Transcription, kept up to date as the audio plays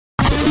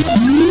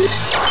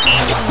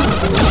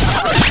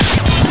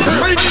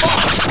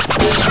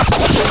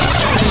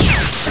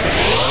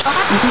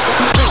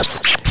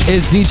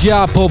It's DJ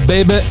Apple,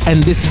 baby,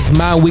 and this is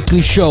my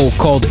weekly show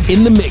called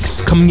In The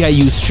Mix, coming at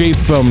you straight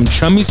from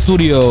Chummy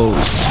Studios.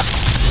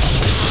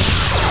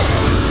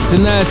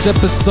 Tonight's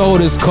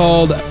episode is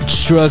called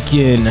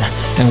Truckin',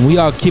 and we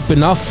are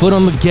keeping our foot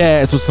on the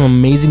gas with some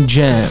amazing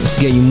jams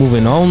to get you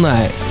moving all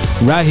night,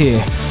 right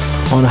here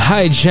on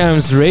High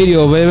Jams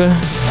Radio, baby.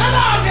 Come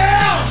on,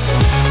 girl!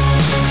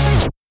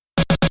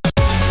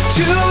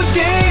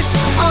 Today's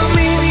a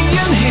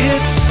million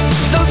hits,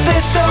 the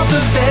best of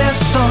the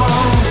best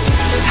songs.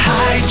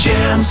 High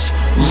Jams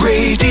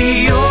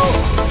Radio.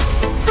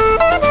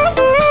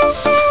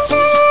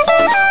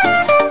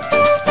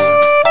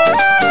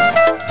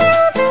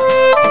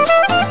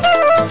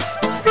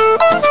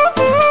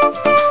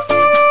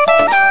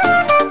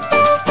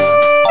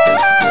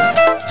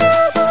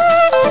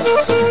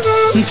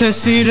 Թե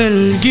սիրել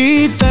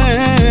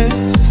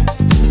գիտես,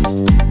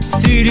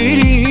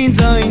 սիրիր ինձ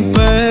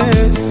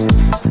այնպես,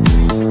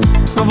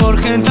 որ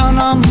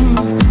խենթանամ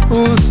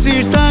ու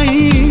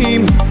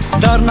սիրտայիմ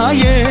դառնա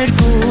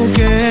երկու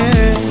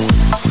կես։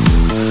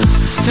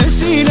 Թե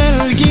սիրել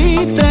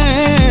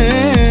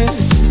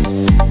գիտես,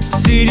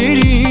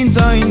 սիրիր ինձ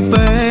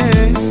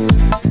այնպես,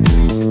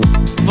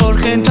 որ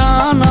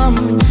խենթանամ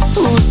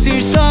ու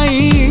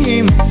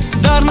սիրտայիմ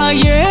դառնա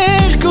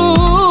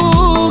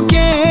երկու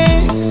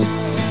կես։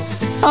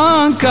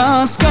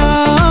 Անկասկած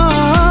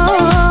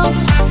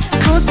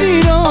քո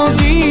սիրո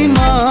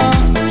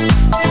դիմաց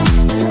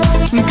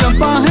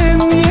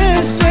կպահեմ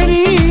ես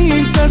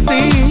սերիմ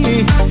սրտի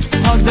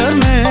փակ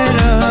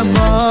դռները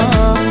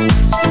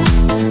բաց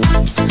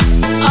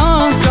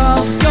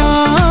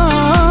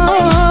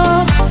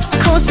Անկասկած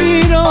քո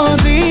սիրո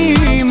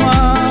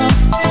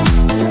դիմաց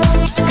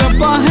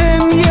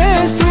կպահեմ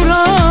ես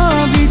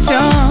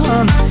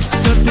ուրավիճան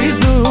սրտիս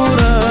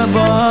դուրը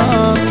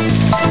բաց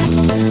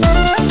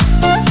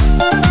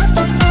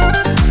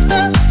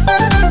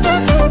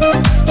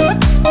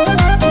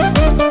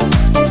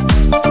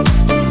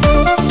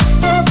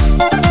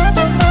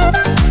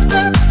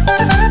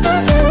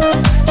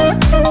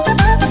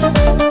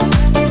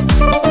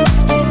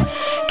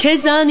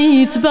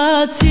քեզանից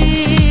բացի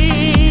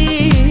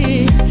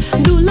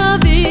դու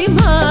լավ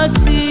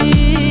իմացի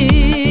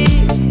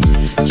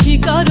չի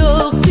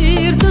կարող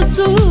սիրտս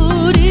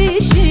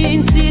ուրիշին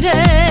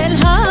սիրել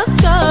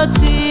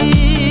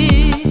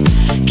հասկացիր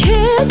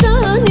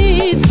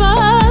քեզանից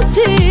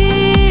բացի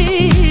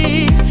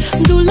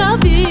դու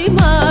լավ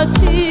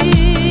իմացի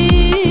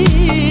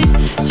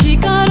չի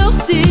կարող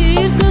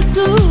սիրտս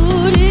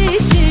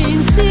ուրիշին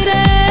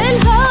սիրել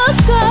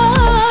հասկացիր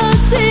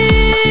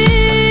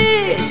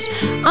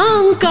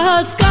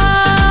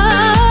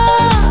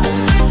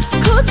Անկասկած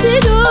քո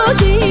սիրո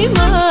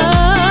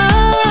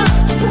դիմաց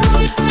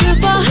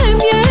կպահեմ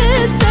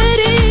ես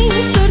սերին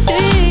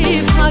սրտի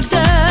փակ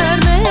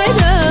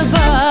դռները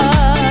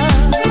բաց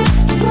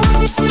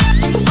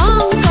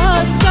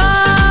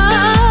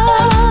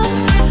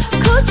Անկասկած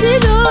քո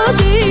սիրո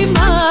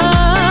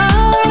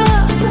դիմաց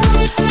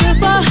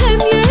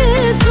կպահեմ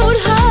ես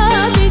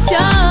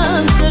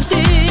ուրհավիտյան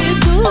սրտիս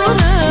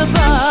դուրը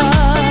բաց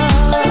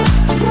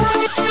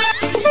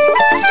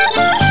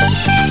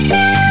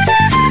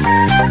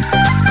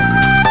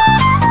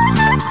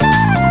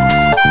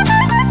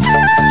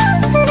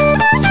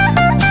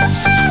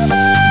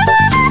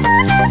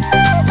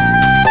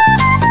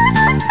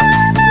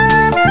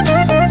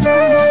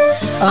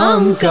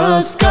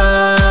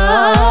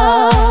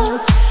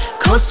Անկասկած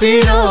քո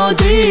սիրո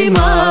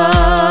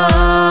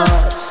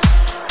դիմաց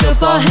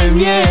կպահեմ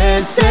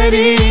ես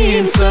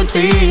սերիմ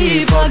սրտի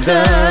փակ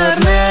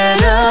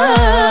դռները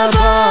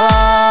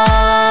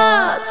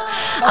բաց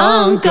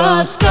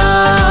Անկասկած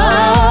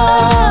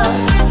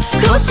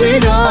քո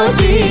սիրո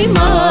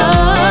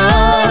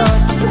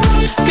դիմաց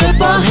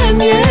կպահեմ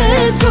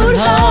ես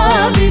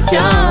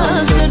ուրհավիտյան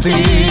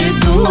սրտիս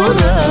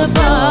դուրը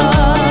բաց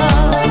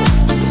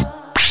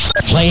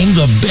Playing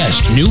the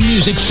best new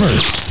music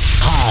first.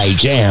 High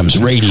Jams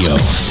Radio.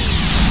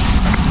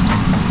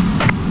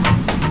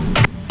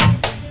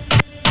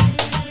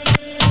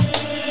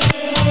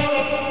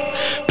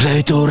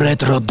 Play to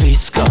retro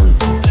disco.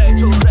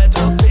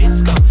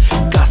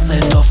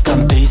 Kasetów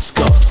kam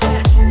disco.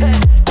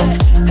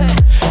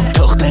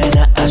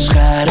 Tochtena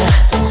ashkara.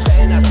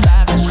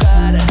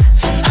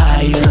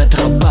 High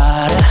retro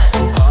para.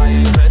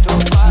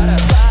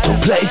 To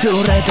play to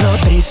retro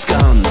disco.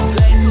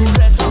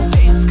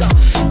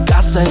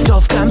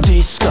 Kasetów kam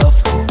disco.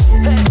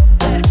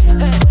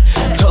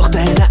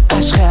 Tochtena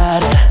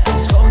ashkara.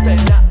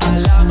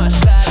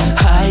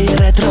 High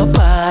retro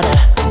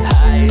para.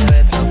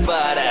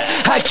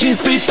 Hakin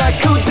spita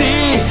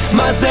kuzi,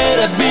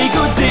 mazera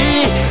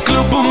biguzi,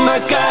 klubu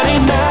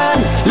Makarinan,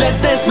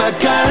 let's dance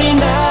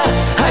Macarena.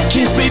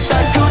 Hakin spita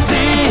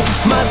kuzi,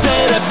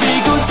 mazera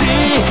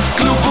biguzi,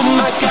 klubu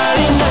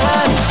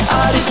Makarinan,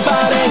 Arik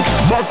Barenk,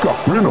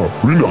 Macarena,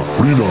 Rina,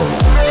 Rina.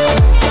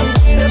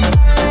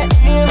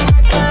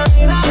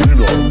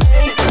 Rina.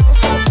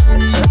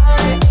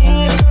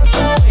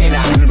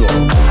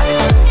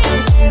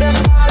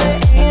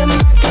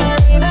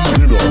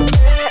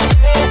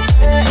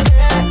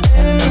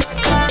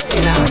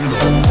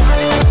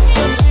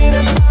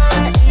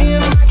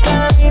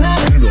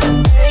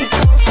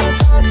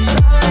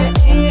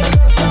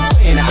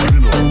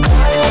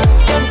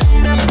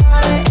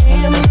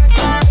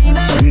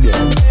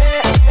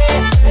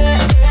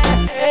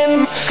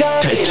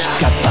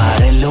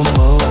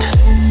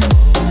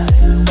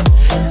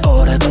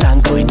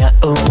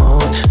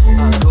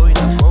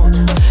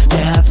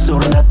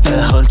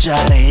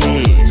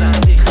 돗자리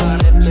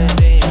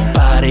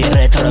Party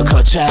retro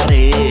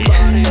코차리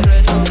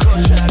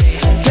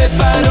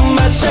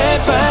대파룸마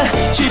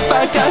셰파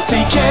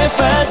집밥가시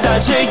케파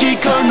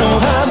다제기 코노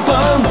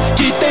한번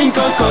기땡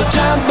코코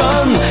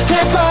잠번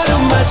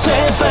대파룸마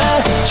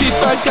셰파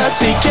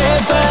집밥가시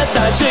케파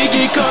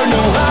다제기 코노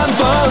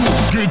한번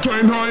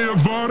기타인 하에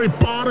varie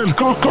pare il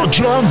Coco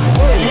Jam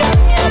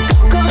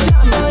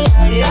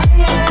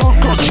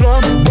Coco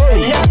Jam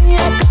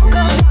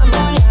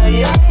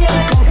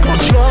Coco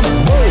Jam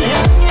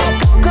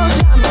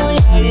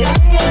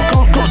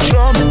Coco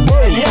Jam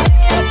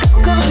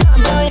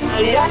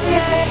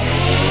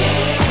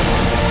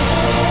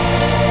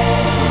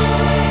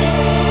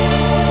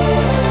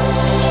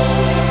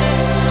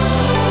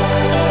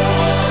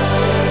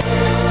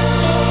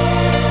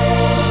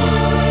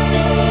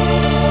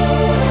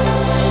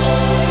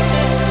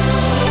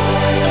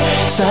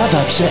Ça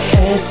va przy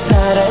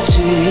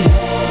estaraci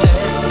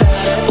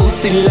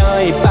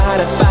Usiloi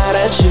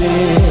paraci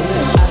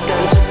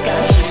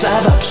Ça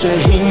va przy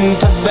him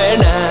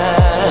taverna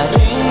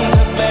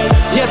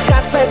Jak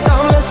kasetą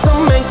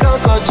lecą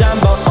Coco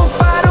Jumbo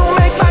Uparu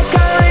make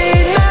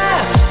Macarena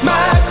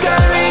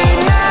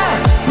Macarena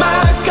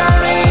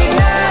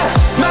Macarena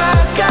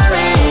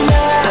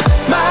Macarena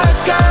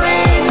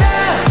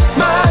Macarena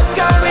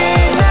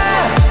Macarena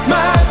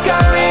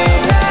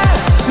Macarena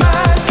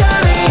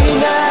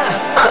Macarena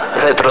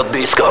Retro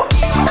Disco.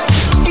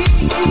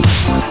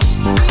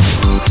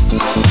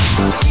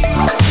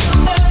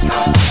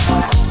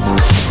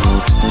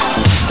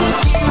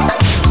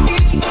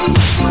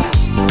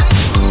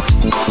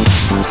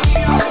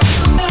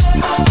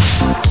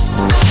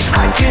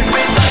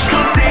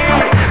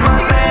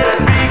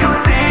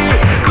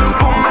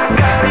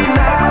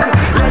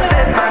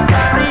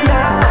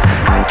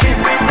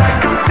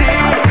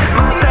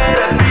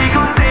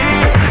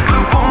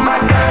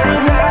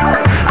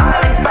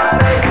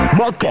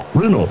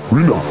 Rino,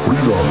 Rino,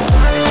 Rino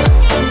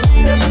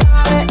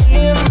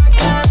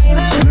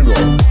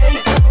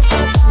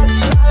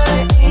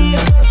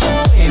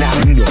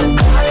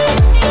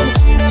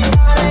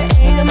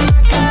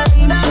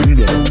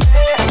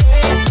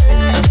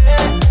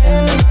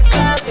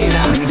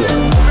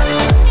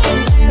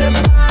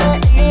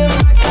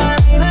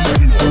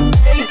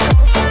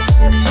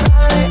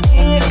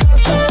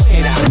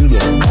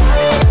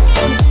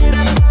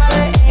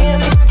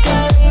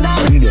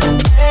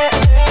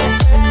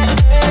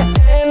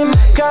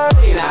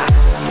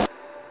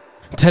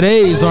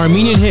Today's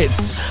Armenian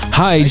Hits,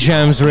 High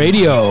Jams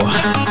Radio.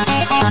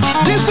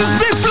 This is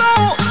Big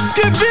Flow,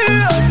 Skip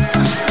Bill.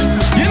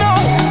 You know,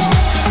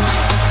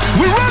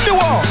 we run the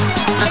world.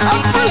 I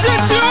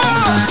present you.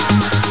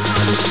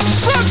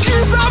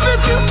 Sakis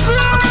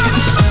Abetisan.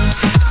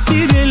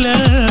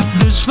 Sirele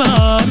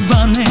dışvar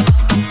bane,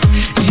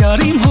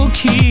 yarim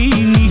hoki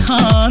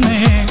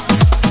nihane.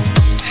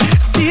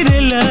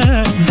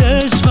 Sirele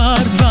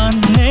dışvar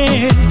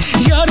bane,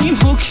 yarim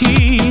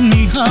hoki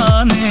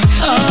nihane.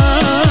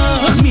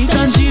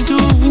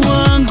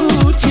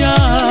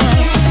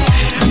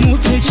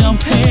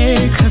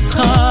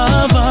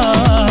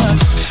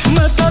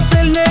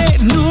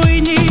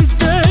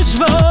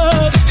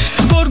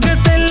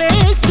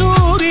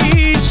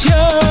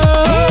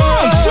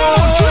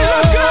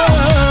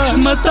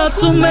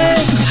 Մտածում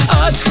եմ,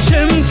 աչք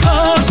չեմ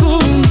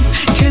փակում,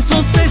 քեզ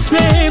ոնց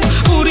տեսնեմ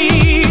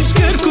ուրիշ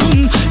գրկում,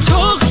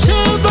 թող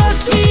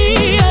չբացվի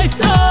այս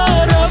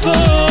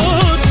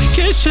առավոտ,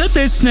 քեզ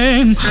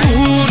չտեսնեմ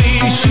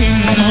ուրիշի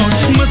մոտ,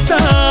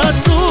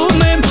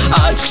 մտածում եմ,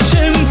 աչք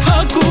չեմ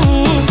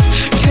փակում,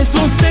 քեզ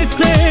ոնց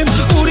տեսնեմ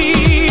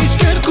ուրիշ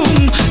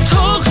գրկում,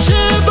 թող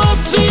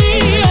չբացվի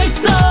այս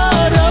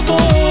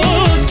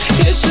առավոտ,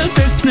 քեզ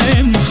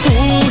չտեսնեմ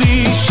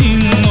ուրիշի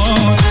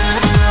մոտ.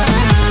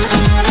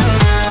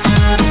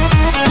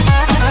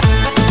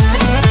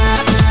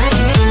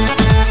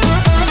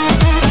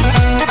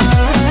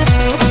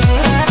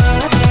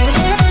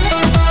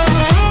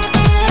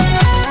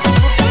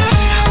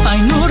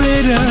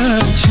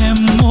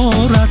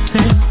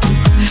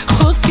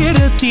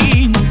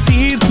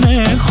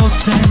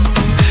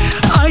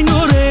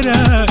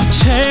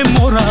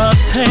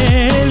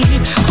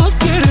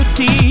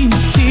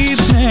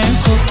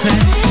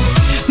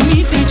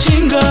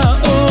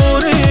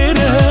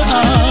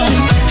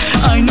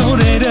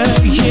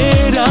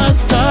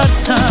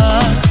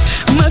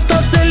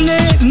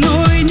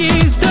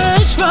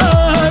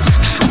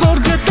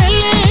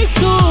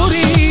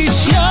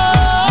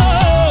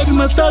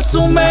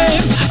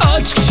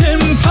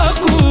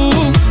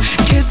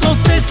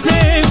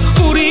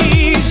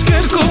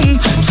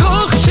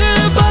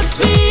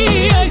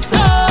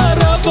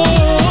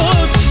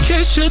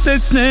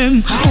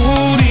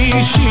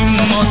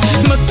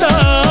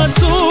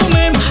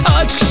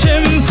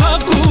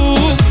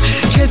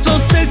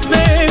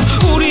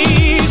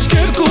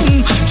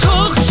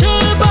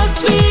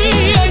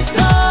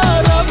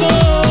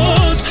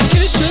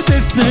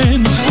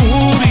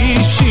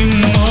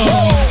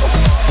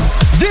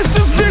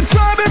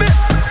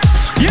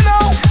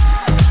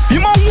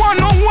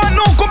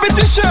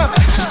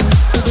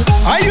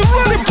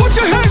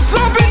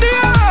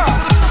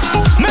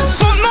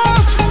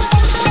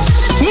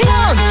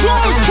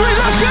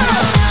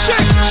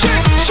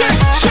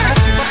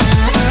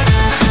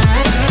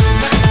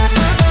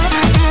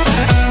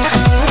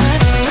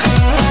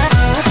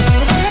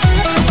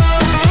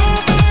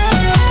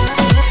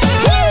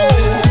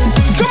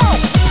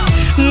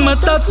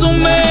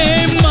 ասում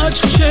եմ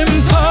աչք չեմ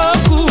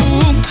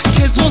փակում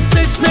Քեզ ոնց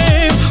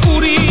տեսնեմ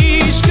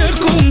ուրիշ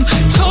գրկում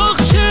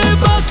Թող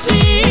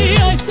չբացվի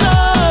այս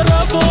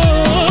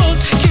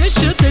առավոտ Քեզ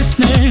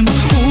չտեսնեմ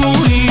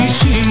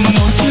ուրիշի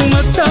մոտ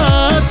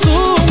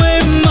Մտածում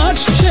եմ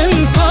աչք չեմ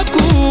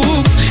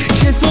փակում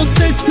Քեզ ոնց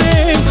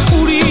տեսնեմ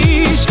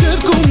ուրիշ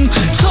գրկում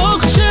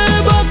Թող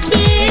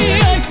չբացվի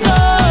այս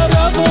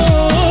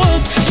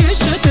առավոտ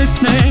Քեզ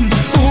չտեսնեմ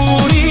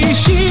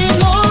ուրիշի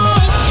մոտ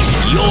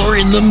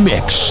You're in the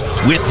mix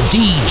with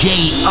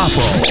DJ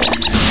Oppo.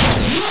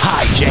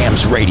 High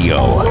Jams Radio.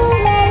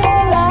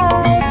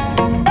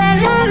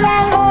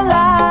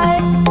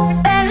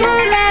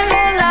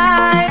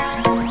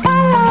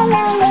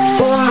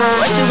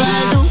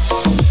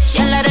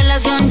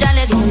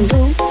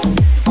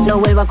 No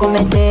vuelvo a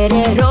cometer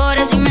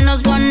errores y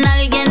menos con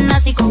alguien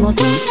así como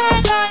tú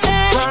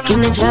Que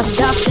me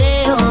trata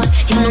feo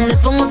Yo no me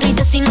pongo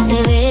triste si no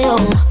te veo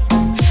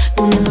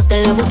Tú mismo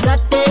te la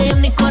buscaste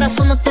En mi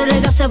corazón no te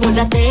rega ese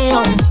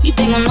volgateo Y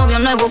tengo un novio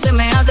nuevo que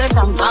me hace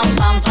ram pam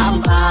pam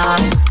pam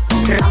pam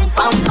Ram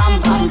pam pam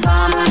pam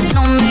pam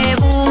No me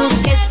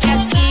busques que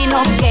aquí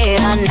no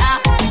queda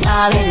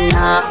nada de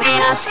nada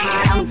Me hace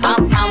ram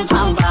pam pam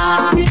pam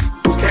pam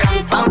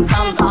Ram pam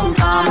pam pam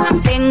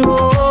pam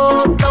Tengo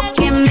otro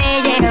que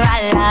me lleva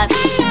a la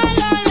vida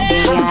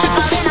Mucha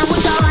cadena,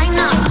 mucha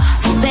vaina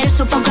Pero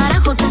eso pa'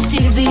 carajo te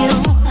sirvió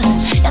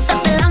Ya te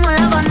pelamos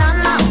la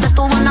banana Que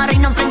tu buena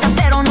reina enfrente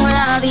pero no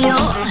la dio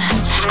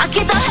Aquí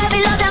está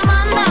heavy la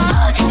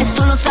demanda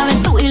Eso lo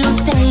sabes tú y lo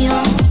sé yo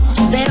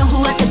Pero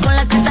jugaste con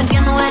la carta que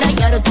no era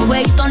Y ahora tu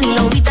huevito ni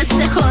lo viste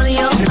se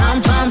jodió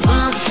Ram pam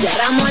pam,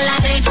 cerramos la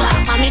reja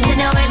Mami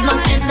tiene vez no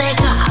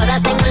pendeja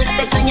Ahora tengo la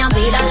pequeña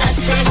mira la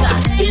ceja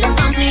Dile a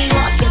tu amigo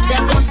que te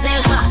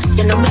aconseja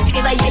Que no me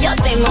escriba ya yo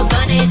tengo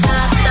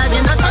pareja Estás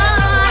viendo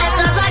todo,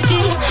 estás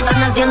aquí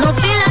Están haciendo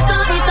fila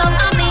todito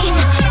pa' mí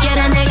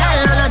Quieren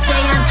negarlo, lo sé,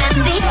 ya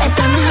entendí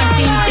Estoy mejor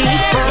sin ti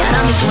Y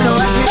ahora mi culo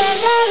va a ser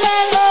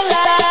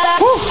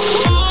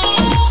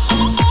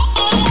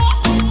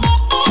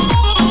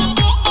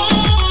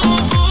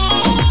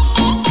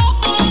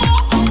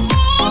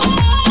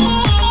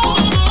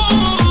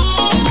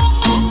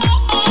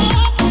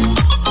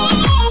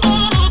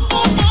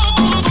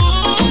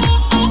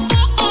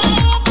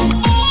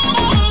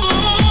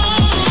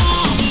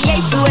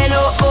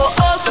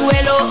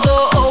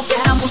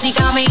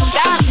me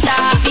encanta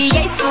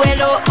DJ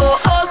suelo,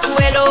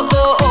 suelo,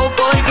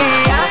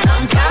 porque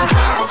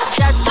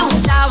ya tú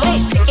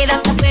sabes Te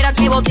quedaste afuera,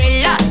 te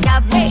boté la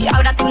llave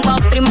Ahora tengo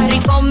otro y más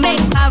rico me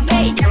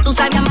cabe Ya tú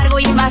sabes amargo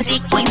y más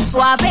rico y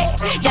suave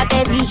Ya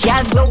te dije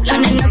algo, la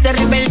nena se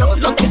reveló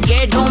No te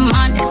quiero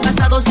más, el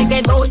pasado se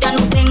quedó Ya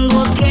no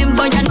tengo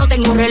tiempo, ya no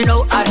tengo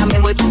reloj Ahora me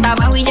voy para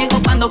abajo y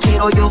llego cuando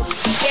quiero yo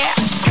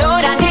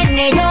Llora,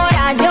 nene,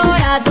 llora,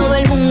 llora Todo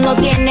el mundo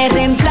tiene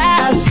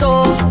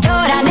reemplazo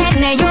Llora,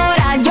 nene,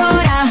 llora,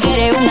 llora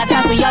Quiere un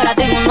atraso y ahora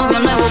tengo un novio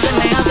nuevo Que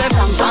me hace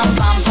ram, pam,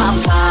 pam,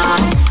 pam,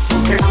 pam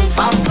Ram,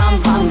 pam,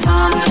 pam, pam,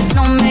 pam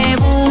No me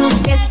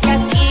busques que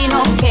aquí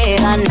no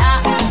queda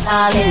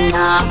nada de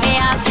nada Me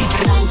hace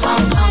ram,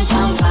 pam, pam,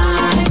 pam,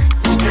 pam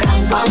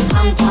Ram, pam,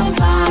 pam, pam,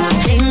 pam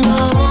Tengo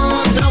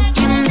otro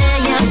que me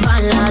lleva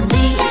a la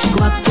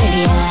disco a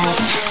pelear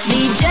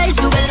DJ,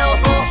 súbelo,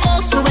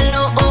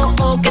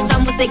 súbelo, que esa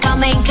música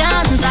me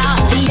encanta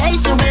DJ,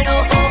 súbelo,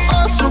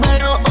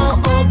 súbelo,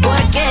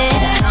 porque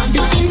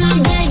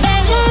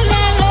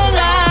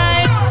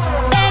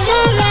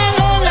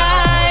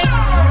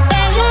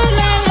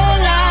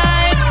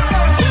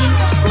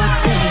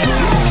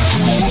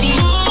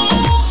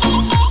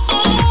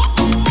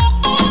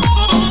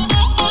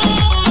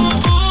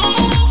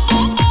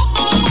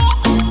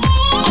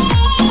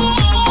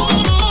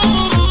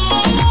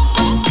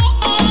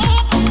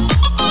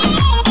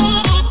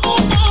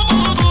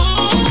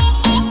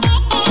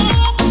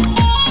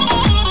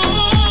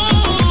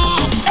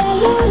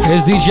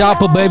It's DJ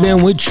Oppo, baby,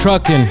 and we're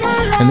trucking.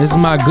 And this is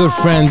my good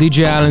friend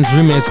DJ Allen's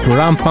remix,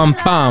 Ram Pam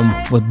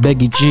Pam, with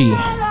Becky G.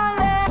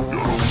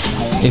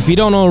 If you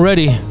don't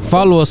already,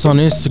 follow us on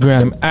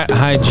Instagram at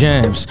High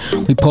Jams.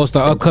 We post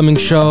our upcoming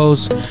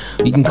shows.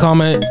 You can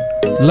comment,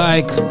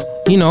 like,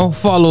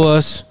 follow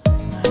us.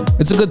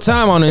 It's a good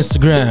time on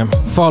Instagram.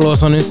 Follow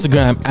us on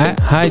Instagram at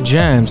High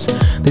Jams.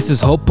 This is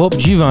Hope Pop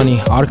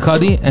Giovanni,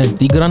 Arkady, and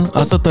Tigran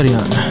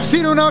Asatarian.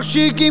 Սիրուն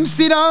աղջիկ իմ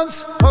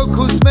սիրած,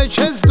 հոգուս մեջ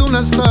ես դու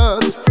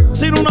նստած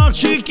Սիրուն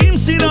աղջիկ իմ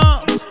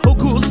սիրած,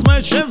 հոգուս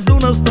մեջ ես դու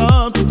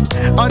նստած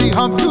Արի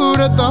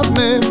համբյուրը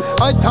դառնեմ,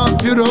 այդ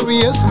համբյուրով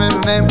ես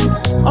մեռնեմ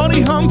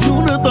Արի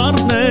համբյուրը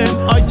դառնեմ,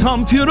 այդ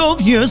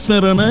համբյուրով ես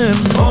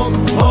մեռնեմ Հոп,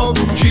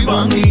 հոп,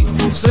 Giovanni,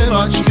 սև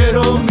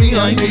աչքերով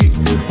միայնի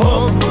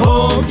Հոп,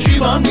 հոп,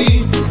 Giovanni,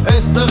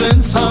 էստեղ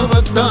են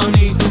ցավը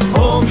տանի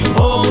Հոп,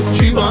 հոп,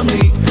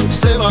 Giovanni,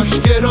 սև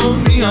աչքերով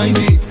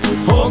միայնի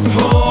Հոп,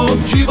 հոп,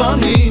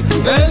 Giovanni,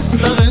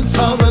 էստեղ են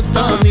ցավը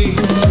տանի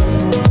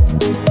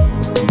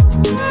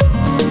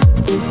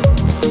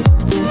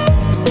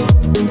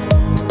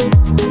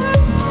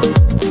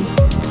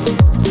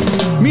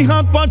Մի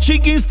հատ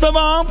պաչիկ ինձ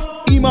տվավ,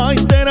 իմ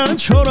այտերը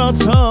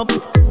չորացավ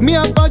Մի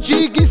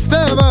ապաճիկ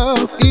իստևավ,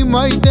 իմ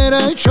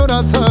այտերը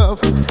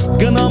չորացավ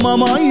Գնամ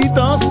ամայի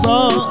տասա,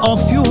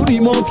 աղբյուրի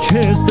մոտ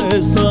քեզ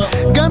տեսա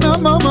Գնա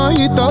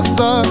մամայի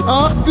տասա,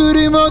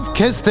 աղբյուրի մոտ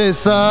քեզ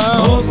տեսա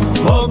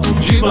Հոպ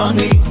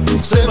ջիվանի,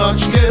 սև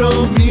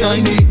աչքերով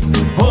միայնի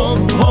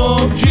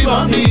Հոպ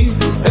ջիվանի,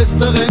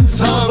 էստեղ են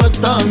ցավը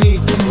տանի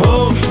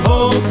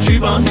Հոպ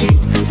ջիվանի,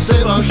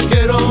 սև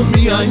աչքերով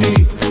միայնի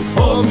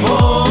Հոպ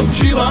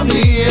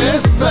ջիվանի,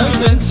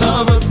 էստեղ են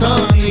ցավը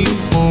տանի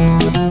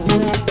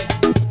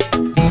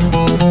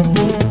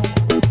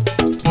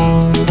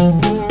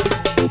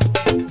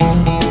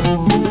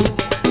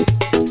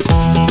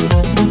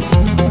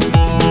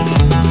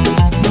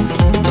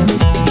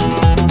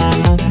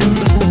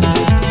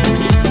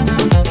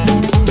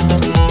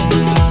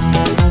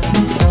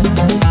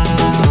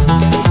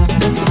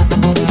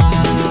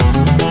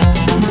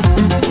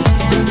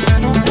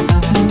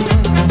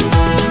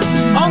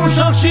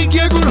Աղջիկ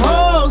եգուր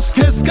հոս,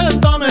 քեզ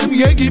կտանեմ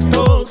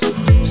Եգիպտոս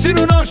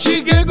Սիրուն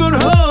աղջիկ եգուր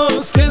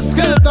հոս, քեզ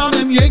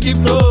կտանեմ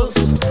Եգիպտոս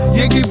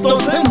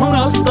Եգիպտոս են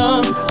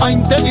Հունաստան,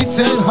 այնտեղից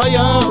են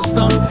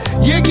Հայաստան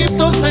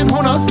Եգիպտոս են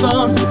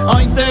Հունաստան,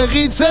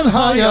 այնտեղից են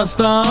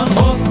Հայաստան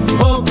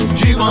Հոպ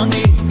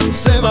ջիվանի,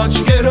 սև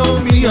աչքերով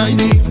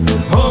միայնի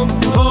Հոպ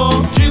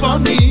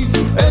ջիվանի,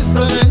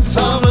 էստեղ են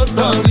ցավը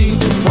տանի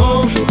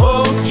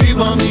Հոպ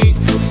ջիվանի,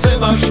 սև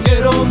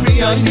աչքերով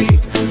միայնի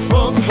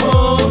Հոպ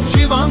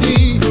ջիվանի,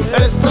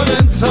 էստեղ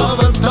են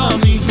ցավը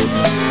տանի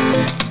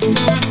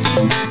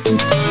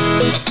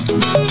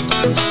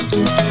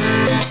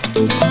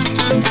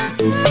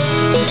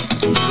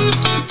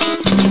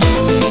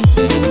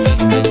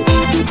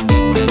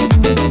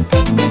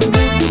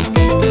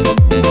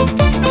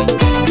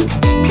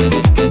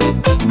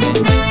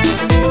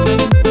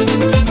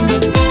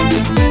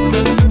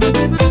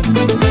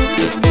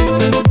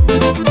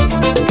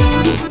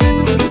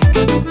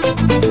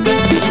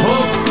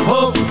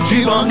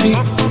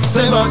Սև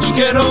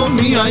աչքերով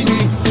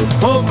միայնի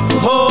Հոպ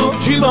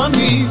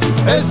ջիվանի,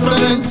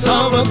 էստեղ են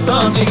ցավը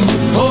տանի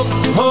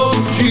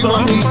Հոպ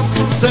ջիվանի,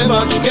 սև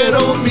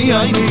աչքերով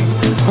միայնի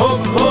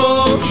Հոպ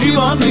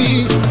ջիվանի,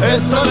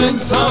 էստեղ են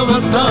ցավը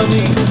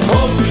տանի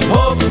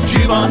Հոպ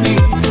ջիվանի,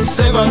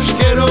 սև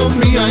աչքերով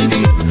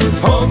միայնի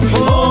Հոպ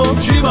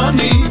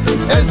ջիվանի,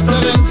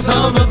 էստեղ են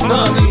ցավը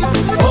տանի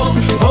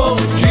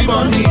Հոպ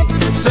ջիվանի,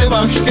 սև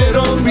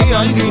աչքերով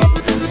միայնի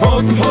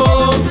Հոպ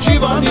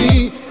ջիվանի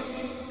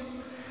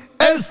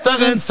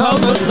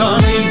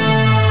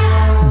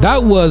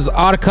That was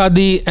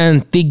Arkady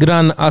and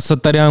Tigran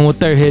Asatarian with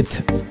their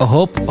hit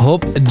Hop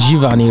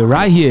Jivani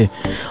right here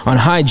on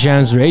High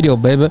Jams Radio,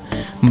 baby.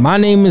 My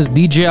name is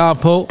DJ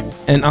Apo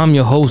and I'm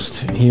your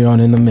host here on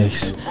In The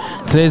Mix.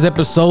 Today's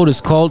episode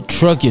is called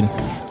Truckin'.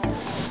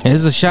 And this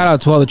is a shout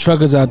out to all the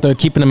truckers out there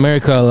keeping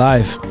America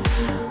alive.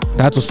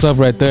 That's what's up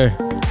right there.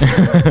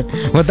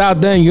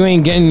 Without them, you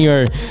ain't getting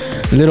your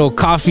little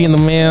coffee in the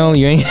mail.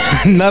 You ain't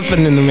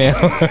nothing in the mail.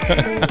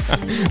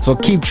 So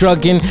keep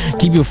trucking,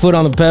 keep your foot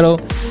on the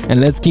pedal, and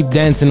let's keep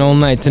dancing all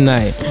night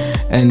tonight.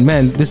 And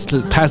man, this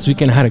past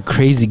weekend I had a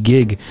crazy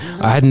gig.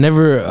 I had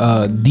never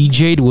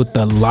DJ'd with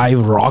a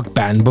live rock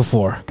band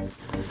before.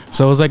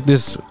 So it was like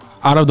this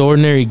out of the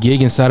ordinary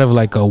gig inside of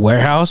like a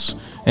warehouse,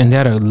 and they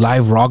had a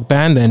live rock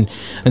band. And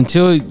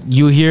until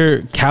you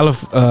hear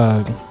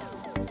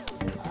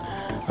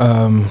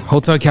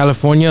Hotel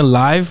California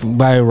live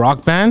by a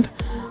rock band,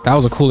 that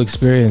was a cool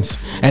experience.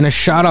 And a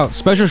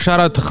special shout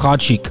out to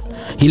Khachik.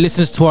 He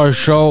listens to our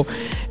show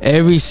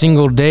every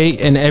single day,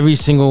 and every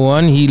single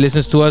one he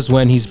listens to us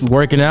when he's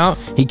working out.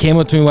 He came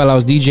up to me while I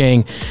was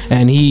DJing,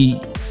 and he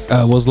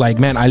was like,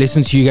 man, I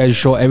listen to you guys'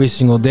 show every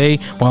single day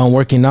while I'm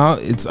working out.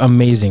 It's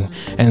amazing.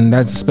 And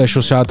that's a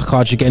special shout out to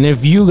Khachik. And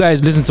if you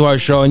guys listen to our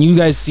show and you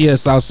guys see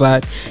us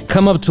outside,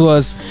 come up to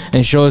us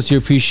and show us your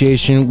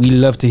appreciation. We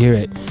love to hear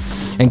it.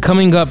 And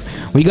coming up,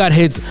 we got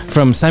hits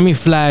from Sammy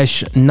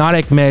Flash,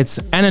 Narek Metz,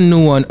 and a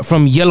new one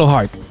from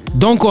Yellowheart.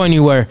 Don't go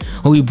anywhere.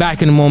 We'll be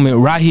back in a moment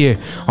right here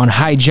on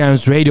High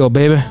Jams Radio,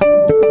 baby.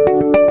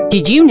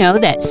 Did you know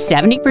that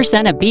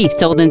 70% of beef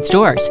sold in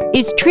stores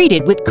is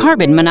treated with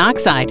carbon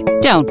monoxide?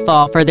 Don't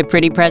fall for the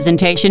pretty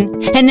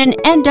presentation and then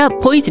end up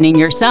poisoning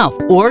yourself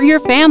or your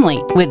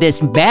family with this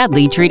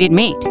badly treated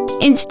meat.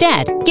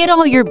 Instead, get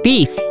all your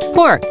beef,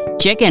 pork,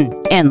 chicken,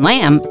 and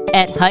lamb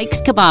at Hike's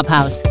Kebab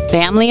House.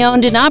 Family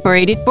owned and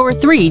operated for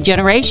 3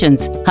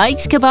 generations.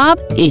 Hike's Kebab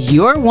is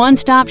your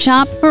one-stop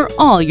shop for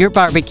all your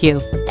barbecue.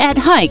 At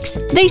Hike's,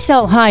 they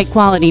sell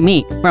high-quality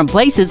meat from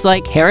places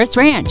like Harris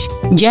Ranch,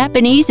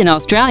 Japanese and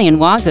Australian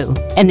Wagyu,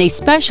 and they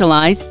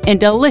specialize in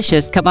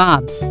delicious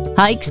kebabs.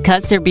 Hike's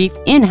cuts their beef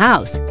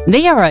in-house.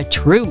 They are a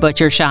true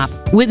butcher shop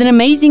with an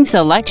amazing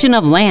selection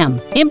of lamb,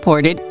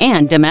 imported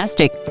and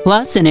domestic,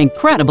 plus an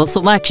incredible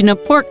selection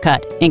of pork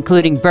cut,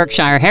 including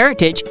Berkshire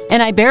Heritage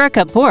and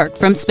Iberica pork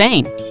from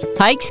Spain.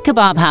 Hike's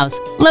Kebab House,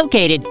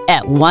 located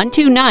at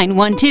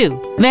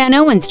 12912 Van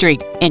Owen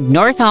Street in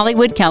North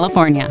Hollywood,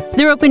 California.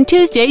 They're open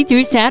Tuesday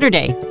through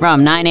Saturday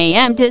from 9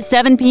 a.m. to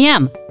 7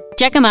 p.m.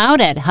 Check them out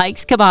at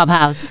Hike's Kebab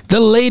House. The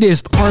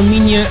latest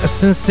Armenian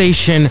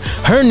sensation.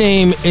 Her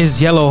name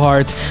is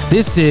Yellowheart.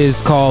 This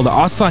is called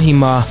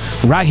Asahima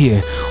right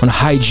here on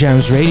High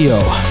Jams Radio.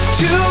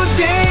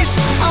 Today's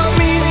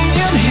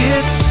Armenian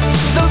hits,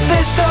 the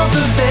best of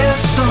the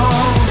best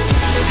songs.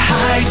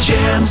 High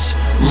Jams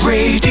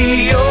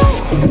Radio.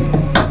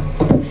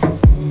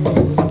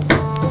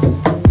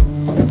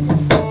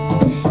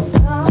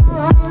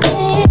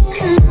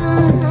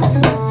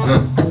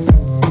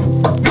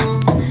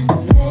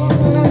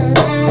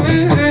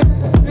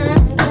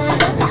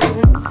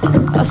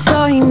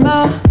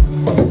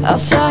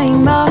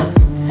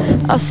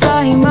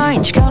 Ասահիմա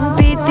ինչքան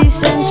պիտի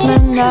սենց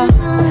մնա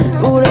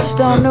Ուր ես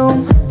տանում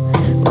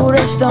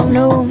ես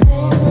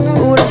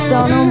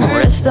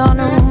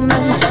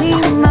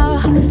հիմա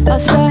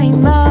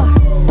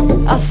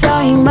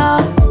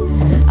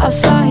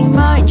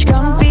Ասահիմա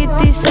ինչքան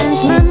պիտի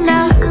սենց մնա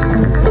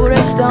Ուր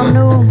ես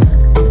տանում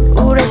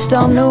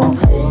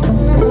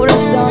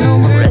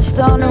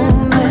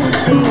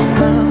ես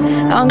հիմա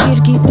Անգիր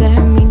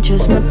գիտեմ ինչ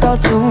ես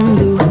մտածում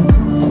դու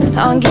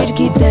Անգիր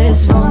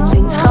գիտես ոնց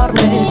ինձ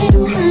խառնես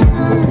դու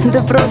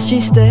Դպրոց չի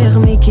ստեղ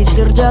մի քիչ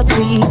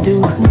լրջացի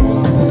դու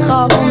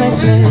Խաղում ես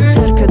մեծ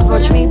ձեռքդ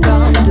ոչ մի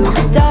բան դու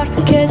Դար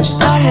քեզ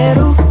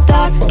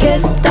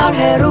դար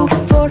հերու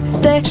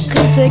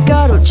Որտեղից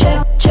եկար ու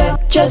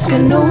չես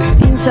գնում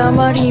Ինձ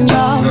համար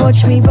հիմա ոչ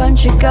մի բան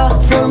չկա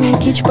Որ մի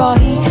քիչ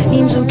պահի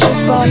ինձ ու քեզ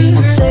պահի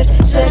Սեր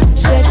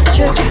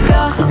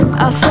չկա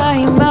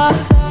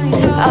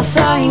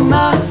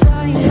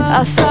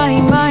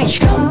Ասահիմա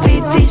ինչքան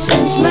պիտի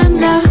սենց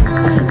մնա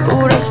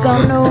Ուր ես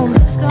տանում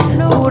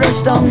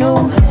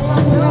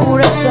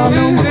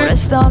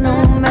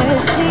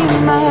ես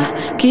հիմա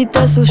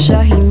Գիտես ու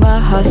շահիմա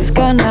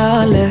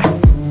հասկանալը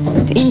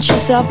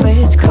Ինչիս ա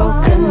պետք քո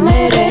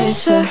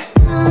կներեսը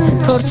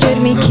Փորձեր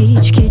մի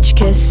քիչ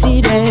քեզ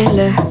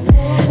սիրելը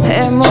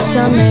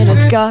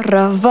Էմոցիաներդ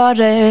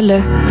կառավարելը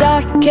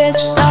Դար քեզ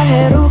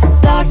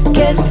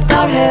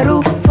դար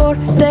հերու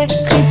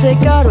Որտեղից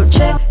եկար ու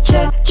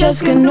չես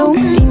գնում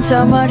Ինձ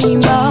համար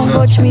հիմա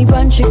ոչ մի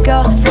բան չկա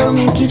Որ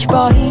մի քիչ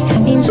պահի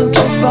ինձ ու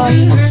քեզ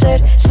պահի Սեր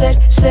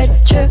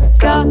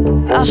չկա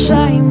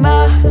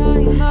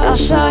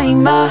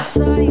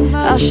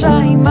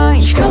Ասահիմա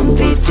ինչքան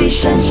պիտի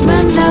սենց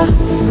մնա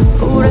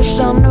Ուր ես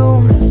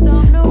տանում ես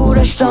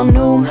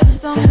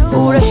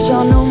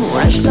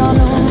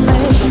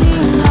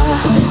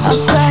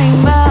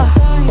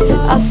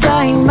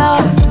հիմա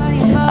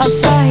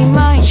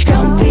Ասահիմա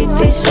ինչքան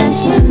պիտի սենց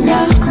մնա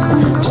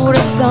Ուր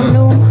ես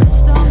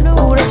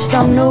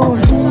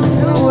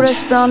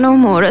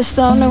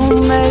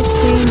տանում ես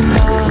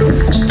հիմա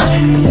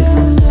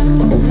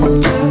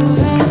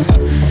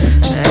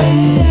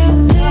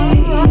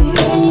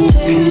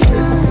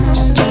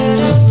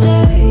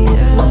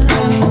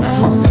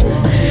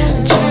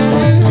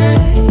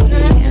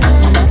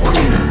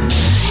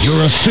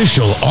Your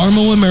official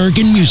Armo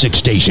American music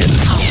station,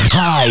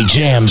 High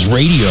Jams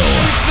Radio.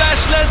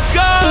 Flash, let's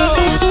go!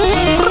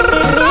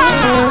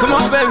 Come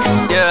on, baby.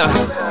 Yeah,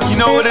 you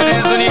know what it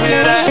is when you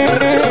hear that.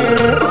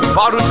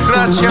 Baruch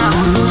Gracia.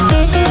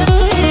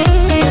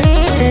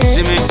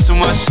 She means so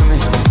much to me.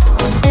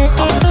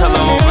 I'ma tell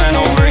her over and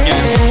over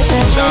again.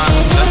 John,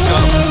 let's go.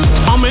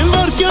 Ամեն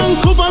վարկյան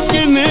քո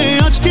պատկերն է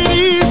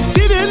աչքերիս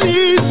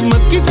սիրելիս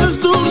Մտքիցս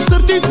դուր,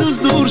 սրտիցս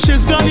դուր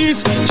Չես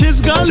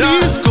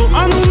գալիս Քո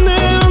անունն է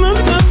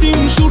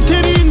անընդհատին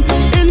շուրթերին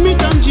Էլ մի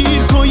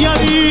տանջիր քո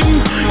յարին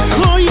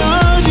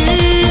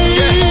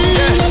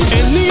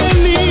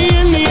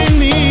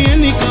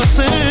Էլի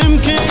կասեմ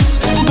քեզ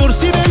Որ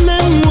սիրել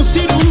եմ ու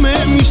սիրում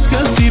եմ Միշտ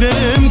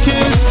կսիրեմ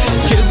քեզ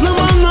Քեզ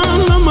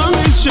նման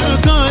էլ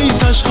չկա այս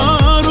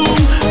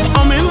աշխարհում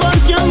Ամեն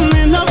վարկյանն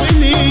է լավ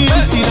էլի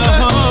եմ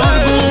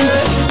սիրահարվում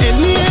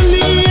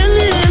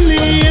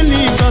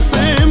Էլի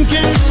կասեմ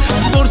քեզ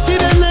Որ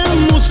սիրել եմ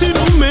ու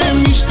սիրում եմ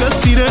Միշտ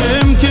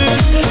կսիրեմ քեզ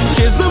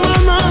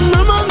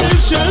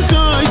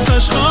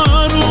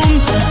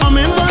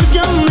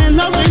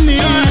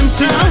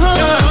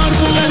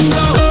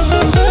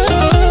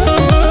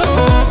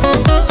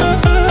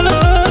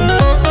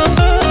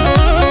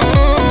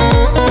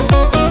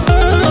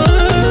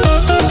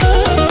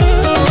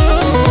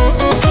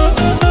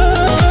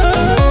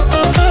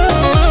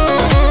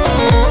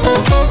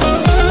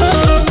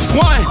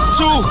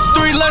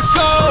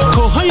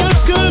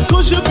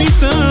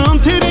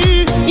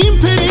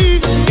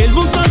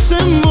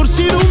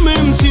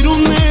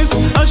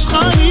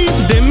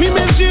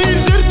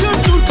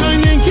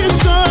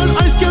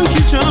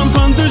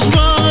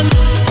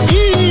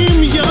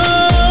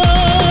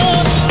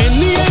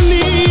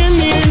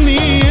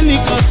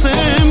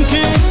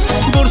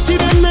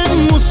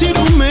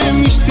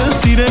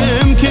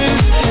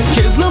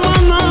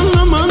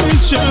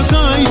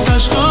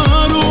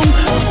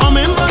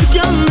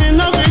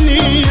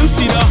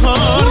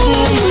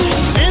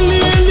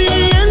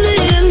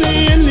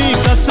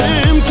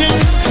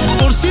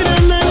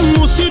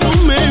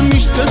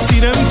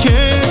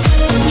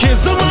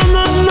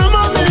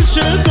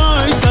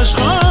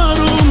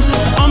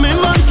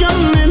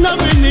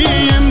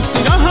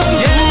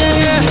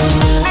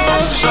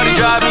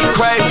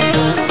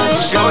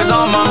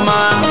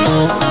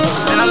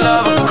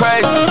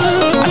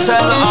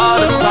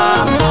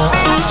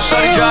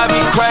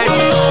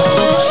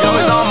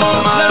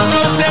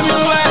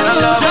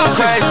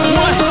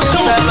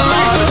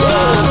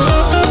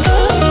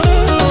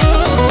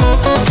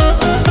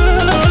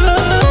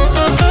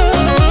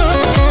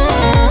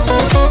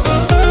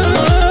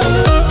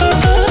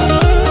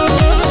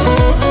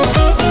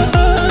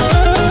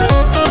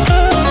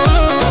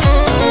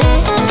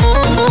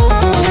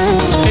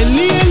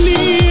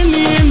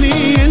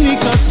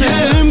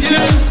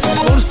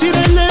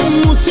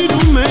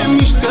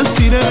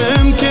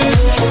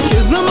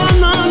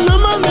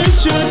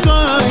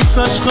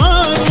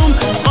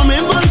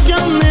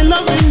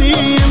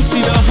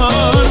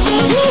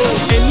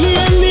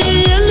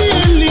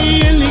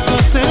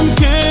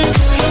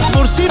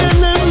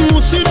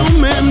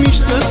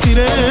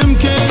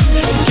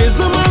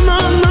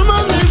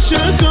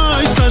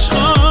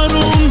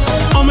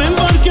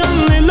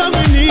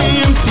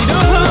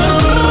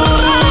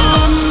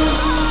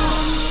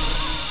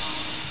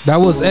That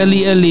was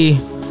Ellie Ellie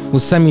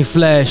with Semi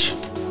Flash.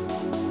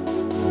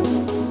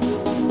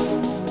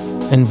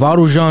 And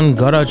Varujan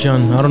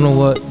Garajan, I don't know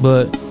what,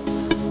 but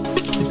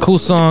cool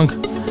song,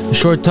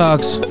 short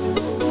talks.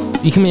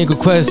 You can make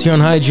requests here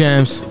on High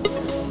Jams.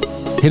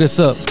 Hit us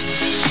up.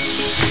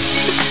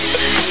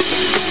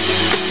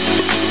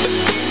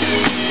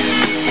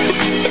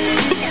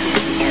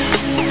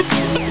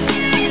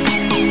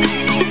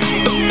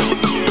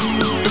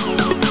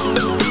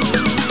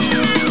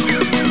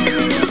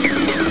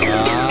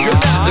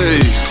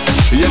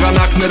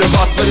 Եղանակները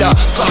բացվել է,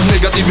 սաղ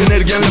նեգատիվ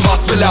էներգիան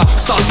լվացվել է,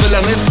 սաղվել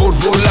են էց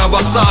որ լավ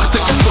ասաղ,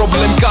 թե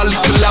պրոբլեմ կա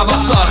լիքը լավ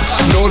ասաղ,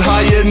 նոր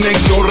հայերն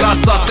ենք նոր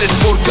ասա, տես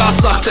որ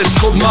կասաղ, տես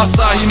կով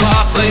մասա, հիմա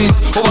ասա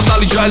ինձ,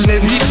 հովատալի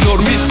ջայլներ հիտ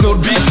նոր, միտ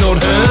նոր, բիտ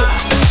նոր,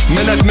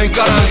 Մենակ մենք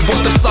կարանք,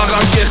 որտեղ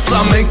սաղան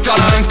կեղծա, մենք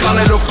կարանք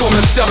անելով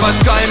կոմերցիա,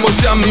 բայց կա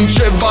էմոցիա,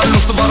 մինչև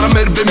վալուսը, վառա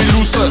մեր բեմի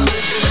լուսը,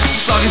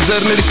 սաղի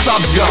ձերներից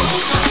ծապ զգամ,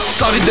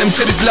 սաղի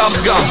դեմքերից լավ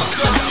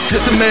զգամ,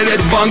 Եթե մեր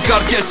էդ բան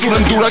կարկես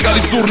ուրեն դուրա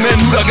գալի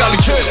սուրնեն ուրա գալի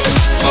քեզ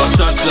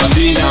Բացած լավ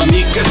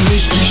դինամիկը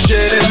միշտ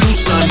գիշեր է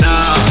լուսանա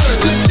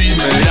Դսի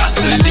մեր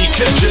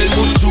ասելիքը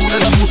ջերմություն է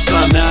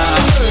մուսանա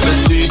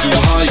Բեսի դու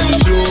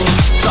հայություն,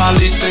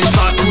 տալիս են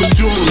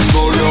տակություն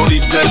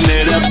Բոլորի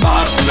ձերները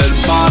բարձր,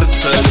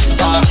 բարձր,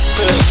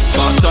 բարձր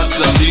Բացած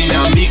լավ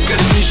դինամիկը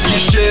միշտ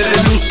գիշեր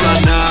է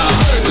լուսանա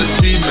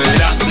Դսի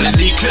մեր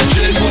ասելիքը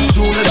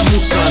ջերմություն է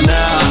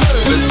մուսանա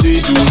Բեսի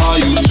դու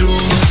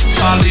հայություն,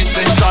 տալիս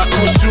են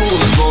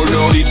տակություն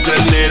Բոլորի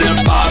ձերները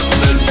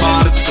բարձր,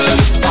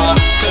 բարձր,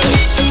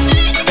 բարձր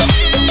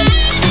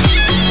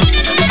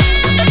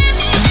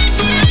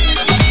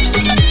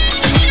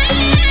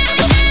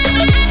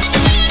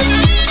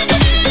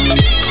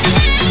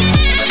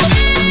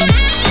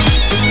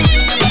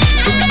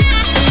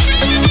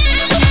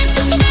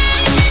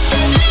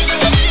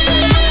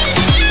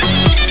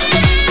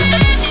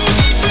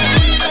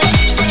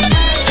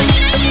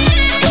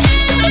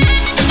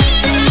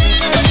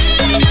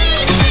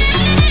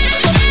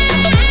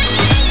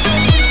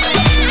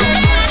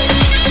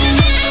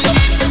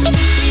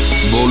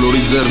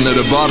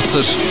ձերները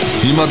բարձր,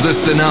 հիմա ձեզ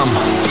տենամ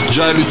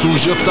Ջայրություն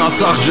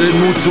ժպտացախ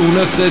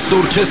ջերմությունս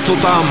այսօր քեզ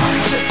թոտամ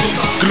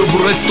Կլուբ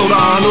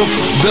ռեստորանով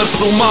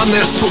դրսում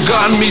աներս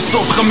թոգան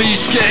միծով խմիչ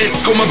կես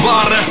կոմը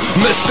բարը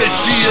մեզ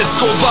պեչի ես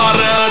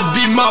կոբարը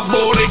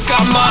դիմավոր է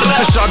կամարը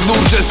Թե շատ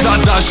լուրջ ես դա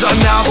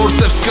դաժանա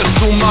որտև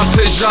սկսում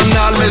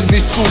աթեժանալ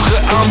մեզնից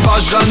ծուխը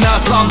անբաժանա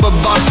սամբը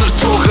բարձր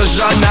թողը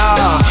ժանա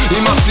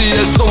Իմացի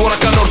ես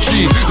սովորական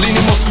օրչի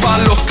լինի Մոսկվա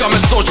լոս կամ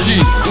է Սոչի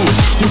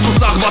ու դու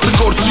սաղվատը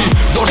կորչի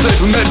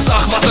որտև մեր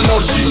սաղվատը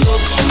նորչի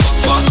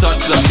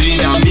Բացած լավ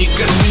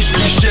դինամիկը միշտ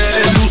գիշեր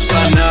է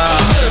լուսանա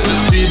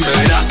Լսի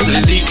մեր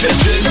ասելիքը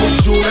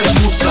ջերմություն է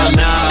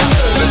մուսանա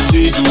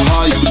Լսի դու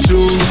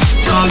հայություն,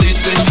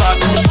 տալիս են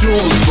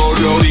տակություն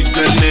Բոլորի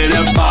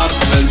ձերները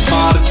բարձր,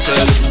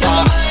 բարձր,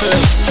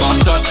 բարձր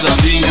Բացած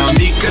լավ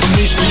դինամիկը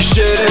միշտ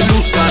գիշեր է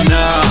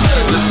լուսանա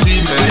Լսի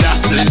մեր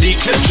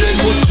ասելիքը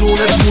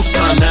ջերմություն է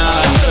մուսանա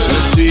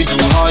Լսի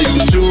դու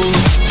հայություն,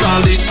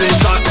 տալիս են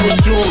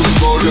տակություն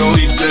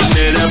Բոլորի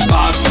ձերները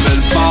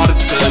բարձր,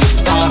 բարձր,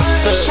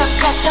 բարձր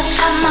Շոկա,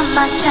 շոկա,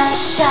 մամա ջան,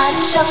 շատ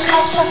շոկա,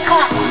 շոկա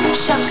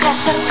Շոկա,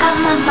 շոկա,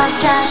 մամա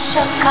ջան,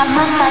 շոկա,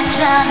 մամա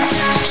ջան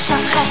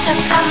Շոկա,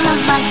 շոկա,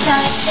 մամա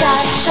ջան,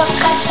 շատ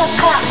շոկա,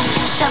 շոկա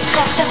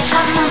Շոկա,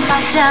 շոկա, մամա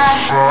ջան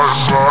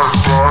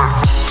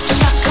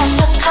Շոկա,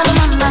 շոկա,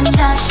 մամա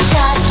ջան,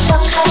 շատ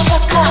շոկա,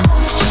 շոկա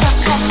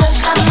Շոկա,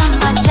 շոկա,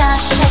 մամա ջան,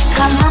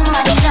 շոկա,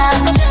 մամա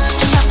ջան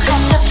Շոկա,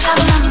 շոկա,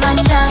 մամա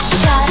ջան,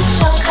 շատ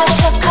շոկա,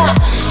 շոկա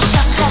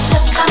Շոկա,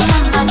 շոկա,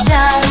 մամա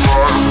ջան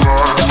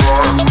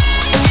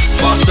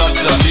Բացած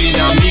լավ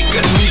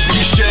դինամիկը միշտ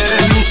գիշեր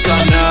է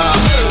լուսանա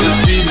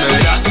Լսի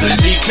մեր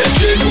ասելիքը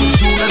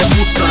ջերմություն է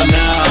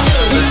մուսանա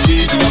Լսի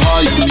դու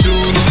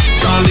հայություն,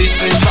 տալիս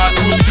են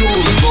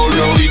տակություն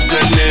Բոլորի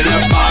ձերները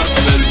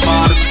բարձր,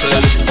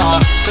 բարձր,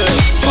 բարձր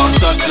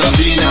Բացած լավ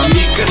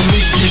դինամիկը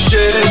միշտ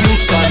գիշեր է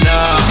լուսանա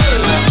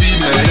Լսի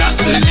մեր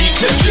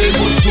ասելիքը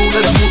ջերմություն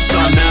է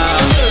մուսանա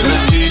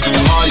Լսի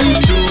դու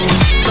հայություն,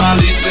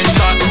 տալիս են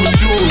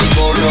տակություն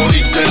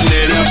Բոլորի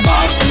ձերները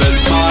բարձր,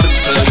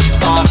 բարձր,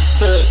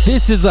 բարձր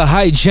This is a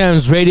High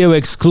Jams Radio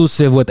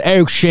exclusive with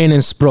Eric Shane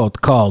and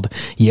Sprott called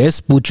Yes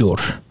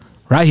Buchur.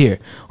 Right here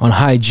on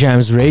High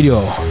Jams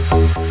Radio.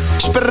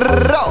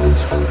 Sprott,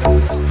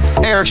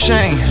 Eric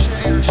Shane.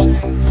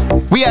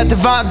 We at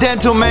Divine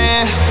Dental,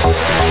 man.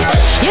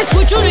 Yes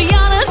Buchur,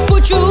 Yanis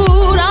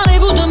Buchur,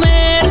 Arevu de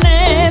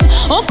Mernem.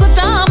 Of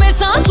Katame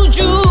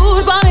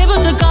Sansuchur,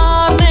 Barevu de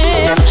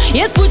Carnem.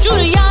 Yes Buchur,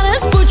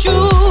 Yanis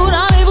Buchur,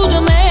 Arevu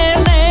de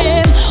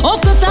Mernem.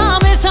 Of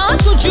Katame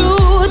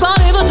Sansuchur,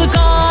 Barevu de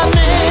Carnem.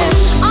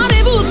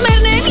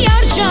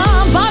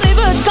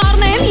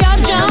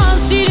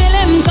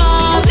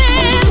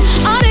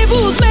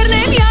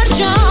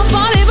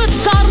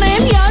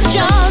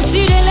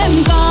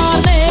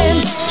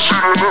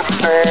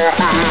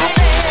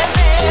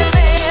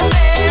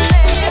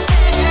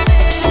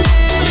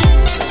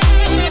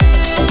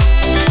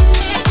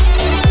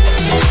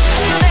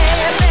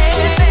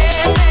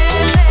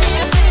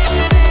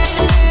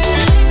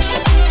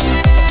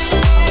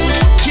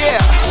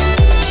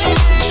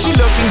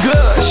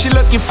 She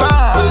looking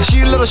fine.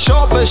 She a little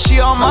short, but she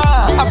all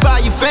mine. I buy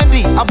you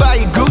Fendi, I buy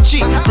you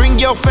Gucci. Bring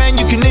your friend,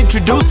 you can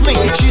introduce me.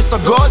 She's so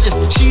gorgeous,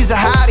 she's a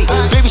hottie.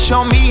 Baby,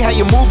 show me how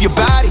you move your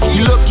body.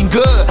 You looking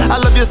good, I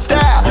love your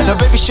style. Now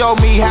baby, show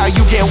me how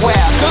you get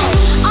wild. Go.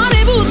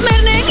 Արևուտ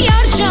մերնեմ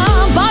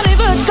երջան,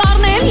 բարևդ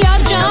կարնեմ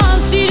երջան,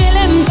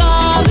 սիրելեմ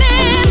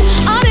կարնեմ.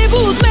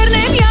 Արևուտ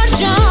մերնեմ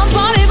երջան,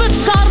 բարևդ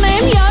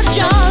կարնեմ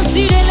երջան,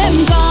 սիրելեմ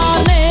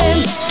կարնեմ.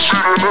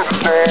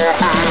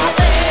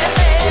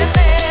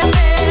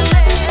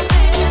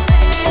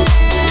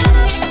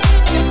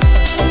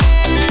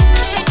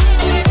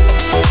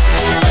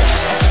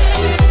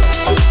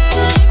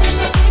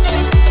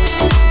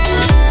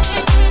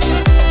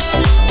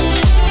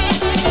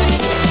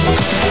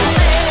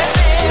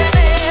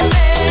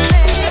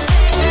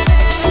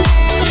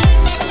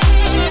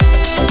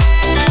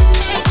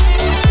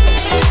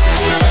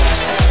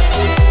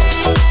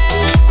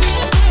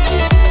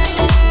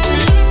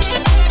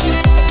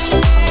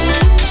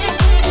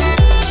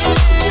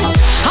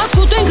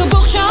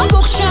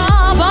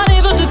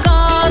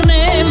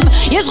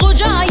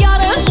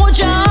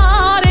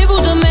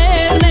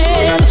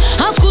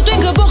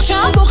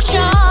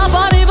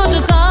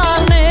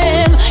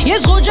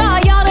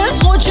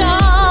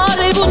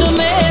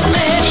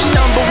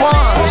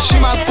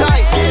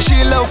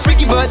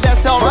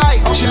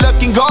 She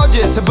looking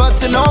gorgeous, her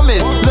butt's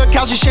enormous. Look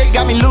how she shake,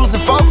 got me losing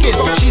focus.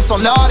 She's so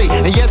naughty,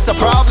 and yes, I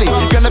probably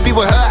gonna be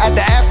with her at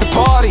the after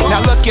party.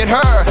 Now look at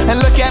her, and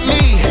look at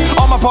me.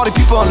 All my party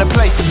people in the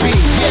place to be.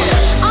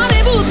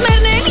 Արևուտ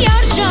մերնեմ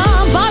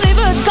երջան,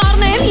 բարևդ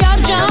կարնեմ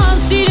երջան,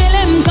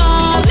 սիրելեմ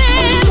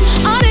կարնեմ.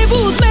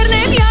 Արևուտ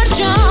մերնեմ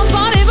երջան,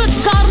 բարևդ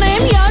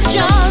կարնեմ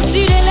երջան,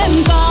 սիրելեմ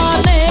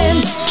կարնեմ.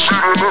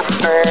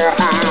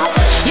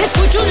 Ես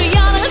փուչուրը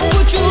յանս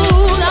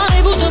փուչուր,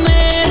 արևուտը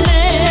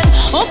մերնեմ.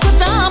 Ով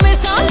կտամ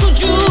ես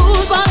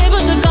անցուջուր,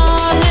 բարևդ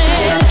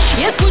կարնեմ.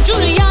 Ես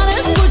փուչուրը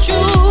յանս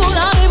փուչուր,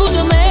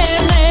 արևուտը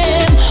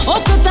մերնեմ.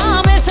 Ով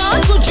կտամ ես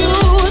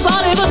անցուջուր,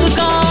 բարևդ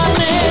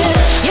կարնեմ.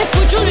 Ես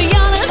փուչուրը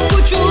յանս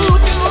փուչուր.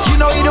 You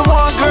know you the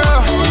one, girl.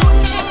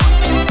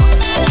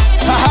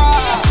 Ha-ha.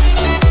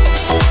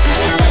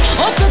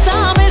 Ով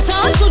կտամ ես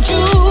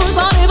անցուջուր,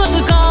 բարևդ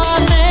կարնեմ.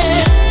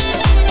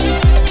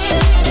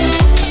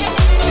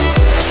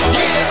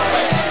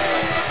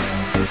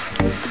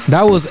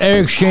 That was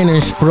Eric Shane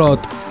and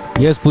Sprott.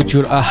 Yes, put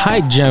you a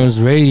High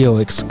Jams Radio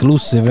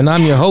exclusive, and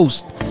I'm your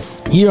host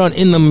here on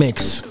In the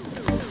Mix.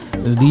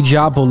 This is DJ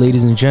Apple,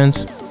 ladies and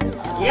gents.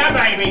 Yeah,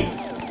 baby.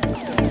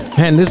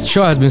 Man, this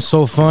show has been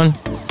so fun.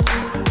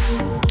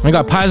 I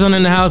got Paisan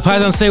in the house.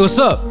 Paisan, say what's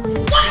up.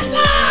 What's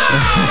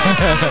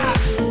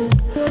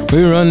up?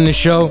 We were running the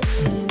show.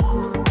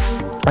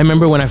 I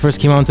remember when I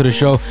first came onto the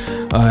show,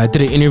 I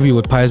did an interview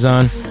with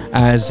Paisan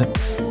as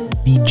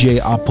DJ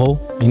Apple,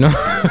 you know?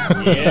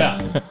 Yeah.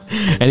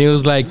 And he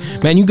was like,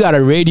 man, you got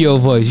a radio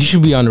voice. You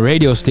should be on the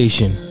radio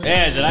station.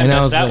 Yeah, did I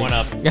mess that one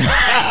up?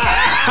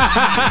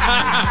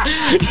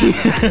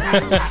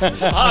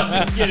 I'm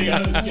just kidding.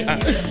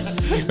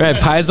 Right,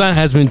 Paisan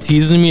has been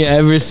teasing me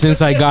ever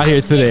since I got here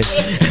today.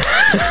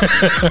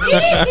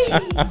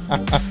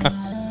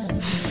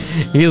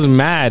 He's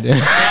mad. No.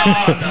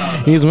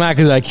 He's mad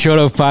because I showed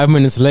up 5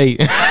 minutes late.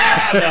 No.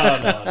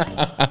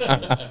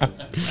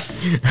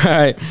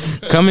 Alright,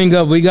 coming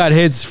up, we got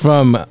hits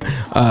from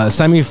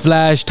Sami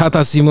Flash, Tata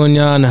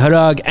Simonyan,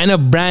 Harag, and a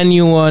brand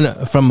new one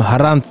from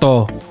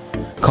Haranto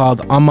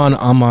called Aman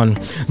Aman.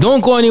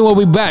 Don't go anywhere,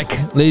 we'll be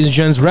back, ladies and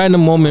gents, right in a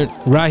moment,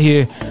 right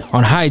here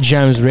on High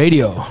Jams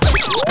Radio.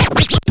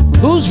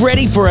 Who's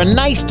ready for a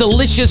nice,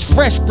 delicious,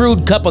 fresh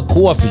brewed cup of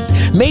coffee?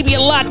 Maybe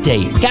a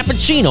latte,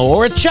 cappuccino,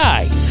 or a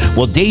chai?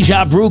 Well,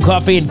 Deja Brew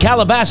Coffee in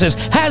Calabasas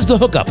has the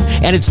hookup,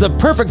 and it's the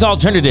perfect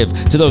alternative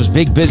to those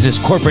big business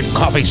corporate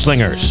coffee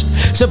slingers.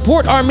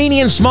 Support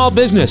Armenian small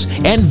business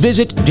and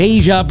visit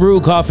Deja Brew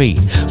Coffee.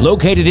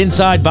 Located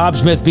inside Bob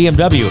Smith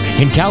BMW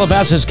in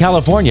Calabasas,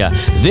 California,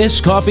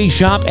 this coffee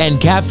shop and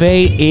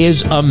cafe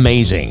is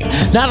amazing.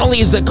 Not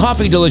only is the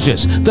coffee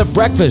delicious, the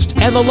breakfast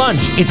and the lunch,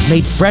 it's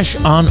made fresh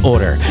on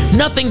order.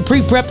 Nothing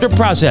pre-prepped or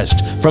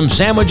processed. From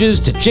sandwiches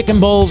to chicken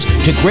bowls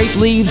to grape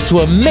leaves to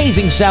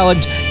amazing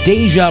salads,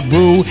 Deja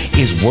Brew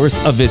is worth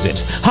a visit.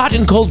 Hot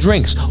and cold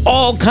drinks,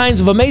 all kinds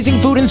of amazing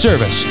food and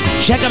service.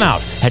 Check them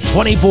out at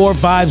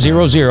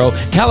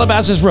 24500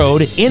 Calabasas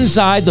Road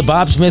inside the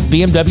Bob Smith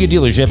BMW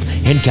dealership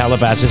in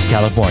Calabasas,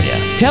 California.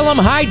 Tell them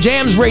High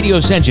Jams Radio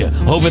sent you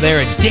over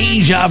there at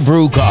Deja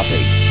Brew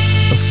Coffee.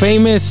 The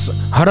famous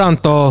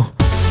Haranto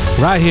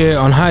right here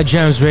on High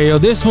Jams Radio.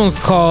 This one's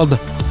called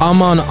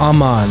Aman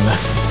Aman.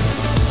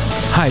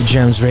 High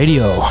Jams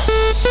Radio.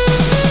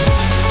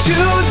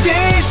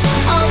 Today's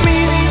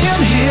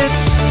Armenian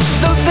hits,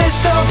 the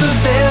best of the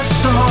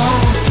best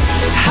songs.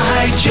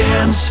 High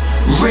Jams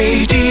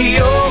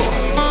Radio.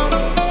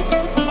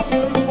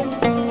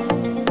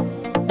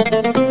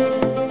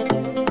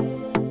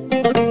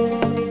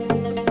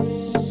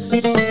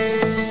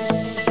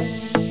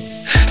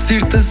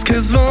 Սիրտս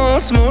քեզ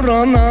ոնց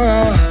մոռանա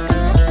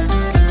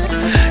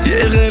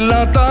Եղել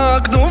ա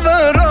տակ դու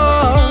վրա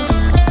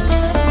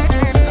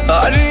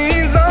Արի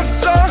ինձ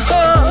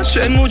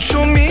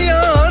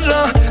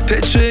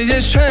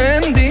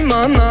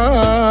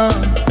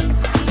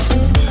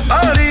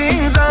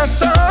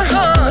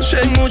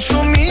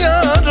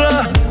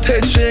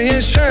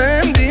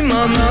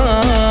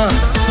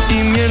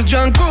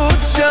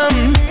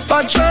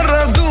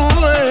Paçara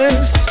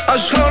dues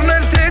Ashkar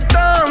nel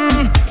tetan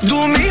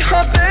Du mi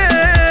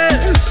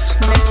hapes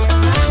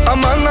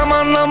Aman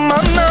aman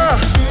aman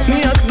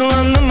Miak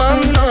duan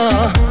manna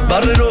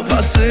Barrero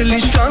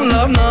basilishkan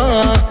lavna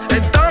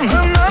Etan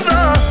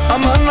hınara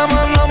Aman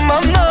aman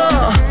aman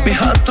Mi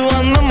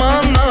hatuan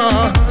manna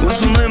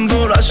Uzun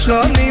bor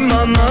ashkar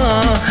imana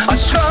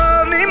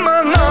Ashkar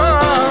imana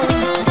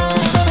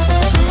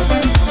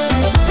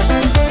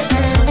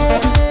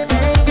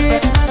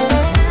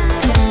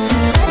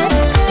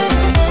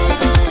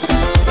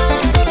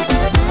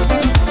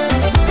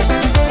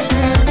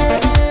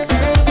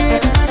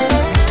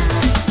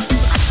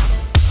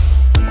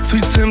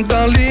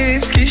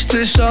Տալիս քիչ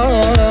թե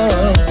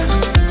շատ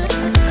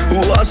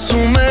ու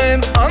ասում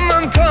եմ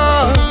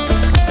անընդհատ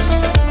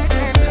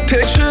թե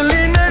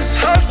չլինես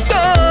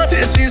հաստատ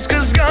ես ինձ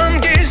կզգամ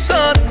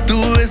կիսատ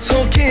դու ես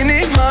հոգին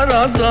իմ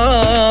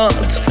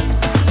հարազատ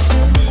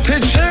թե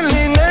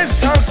չլինես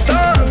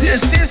հաստատ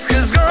ես ինձ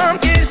կզգամ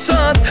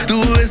կիսատ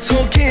դու ես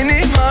հոգին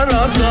իմ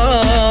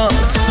հարազատ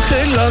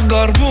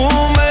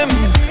խելագարվում եմ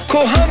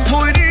քո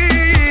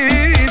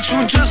համբույրից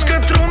շունչս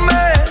կտրում է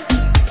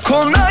քո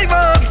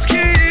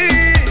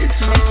նայվածքից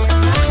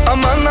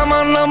Aman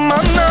aman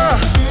aman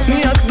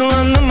Miak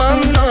duan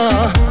manna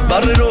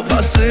Barrero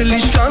basel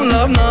ishkan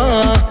lavna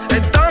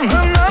Etan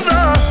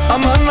hınara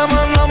Aman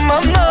aman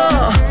aman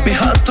Mi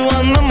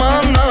hatuan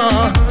manna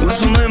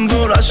Uzun em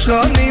bor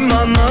ashkan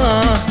imana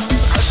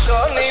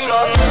Ashkan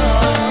imana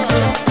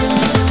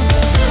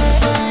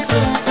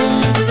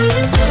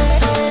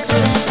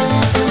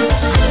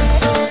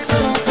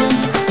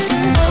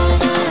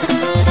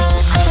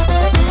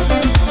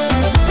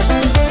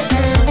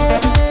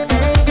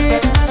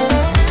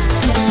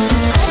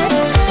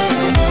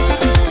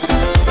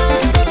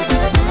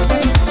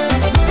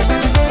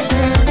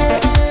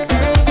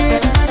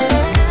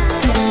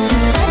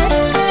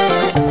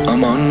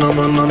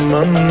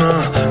Amanna,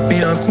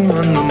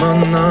 miakuan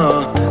manna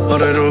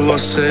Barrero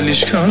vasel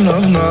ishkan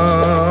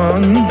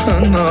lavnan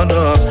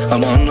Hanara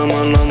Amanna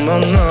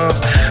manna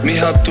Mi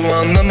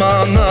hatuan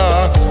manna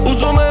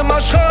Uzum em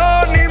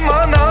ashkan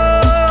imana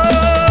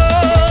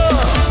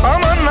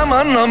Amanna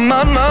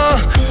manna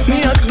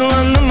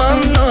Miakuan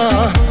manna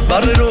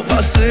Barrero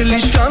vasel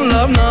ishkan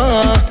lavna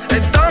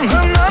Etan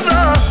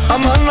hanara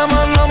Amanna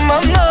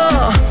manna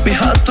Mi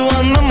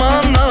hatuan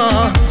manna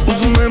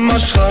Uzum em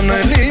ashkan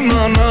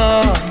imana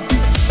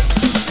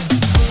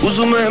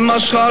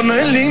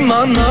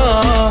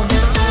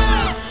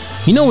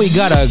You know we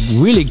got a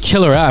really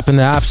killer app in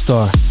the App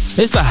Store.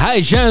 It's the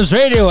High Jams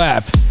Radio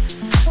app.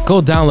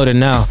 Go download it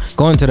now.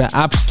 Go into the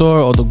App Store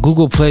or the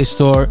Google Play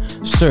Store.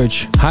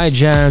 Search High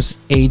Jams,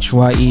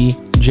 HYEJAMS.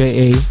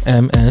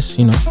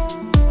 You know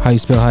how you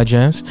spell High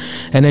Jams.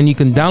 And then you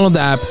can download the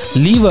app.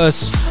 Leave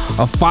us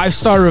a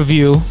 5-star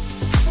review.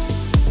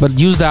 But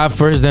use the app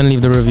first, then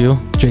leave the review.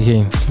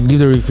 JK, leave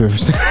the review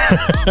first.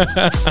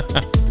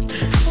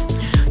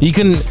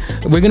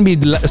 We're gonna be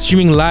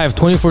streaming live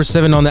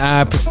 24/7 on the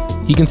app.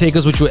 You can take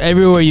us with you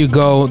everywhere you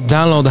go.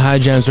 Download the High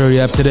Jams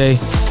Radio app today.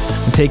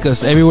 And take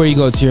us everywhere you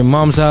go, to your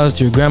mom's house,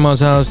 to your grandma's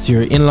house, to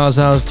your in-laws'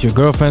 house, to your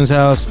girlfriend's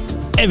house,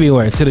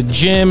 everywhere, to the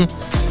gym.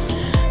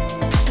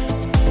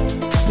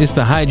 It's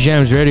the High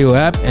Jams Radio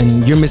app,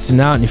 and you're missing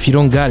out if you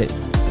don't got it.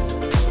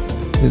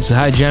 It's the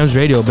High Jams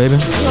Radio, baby.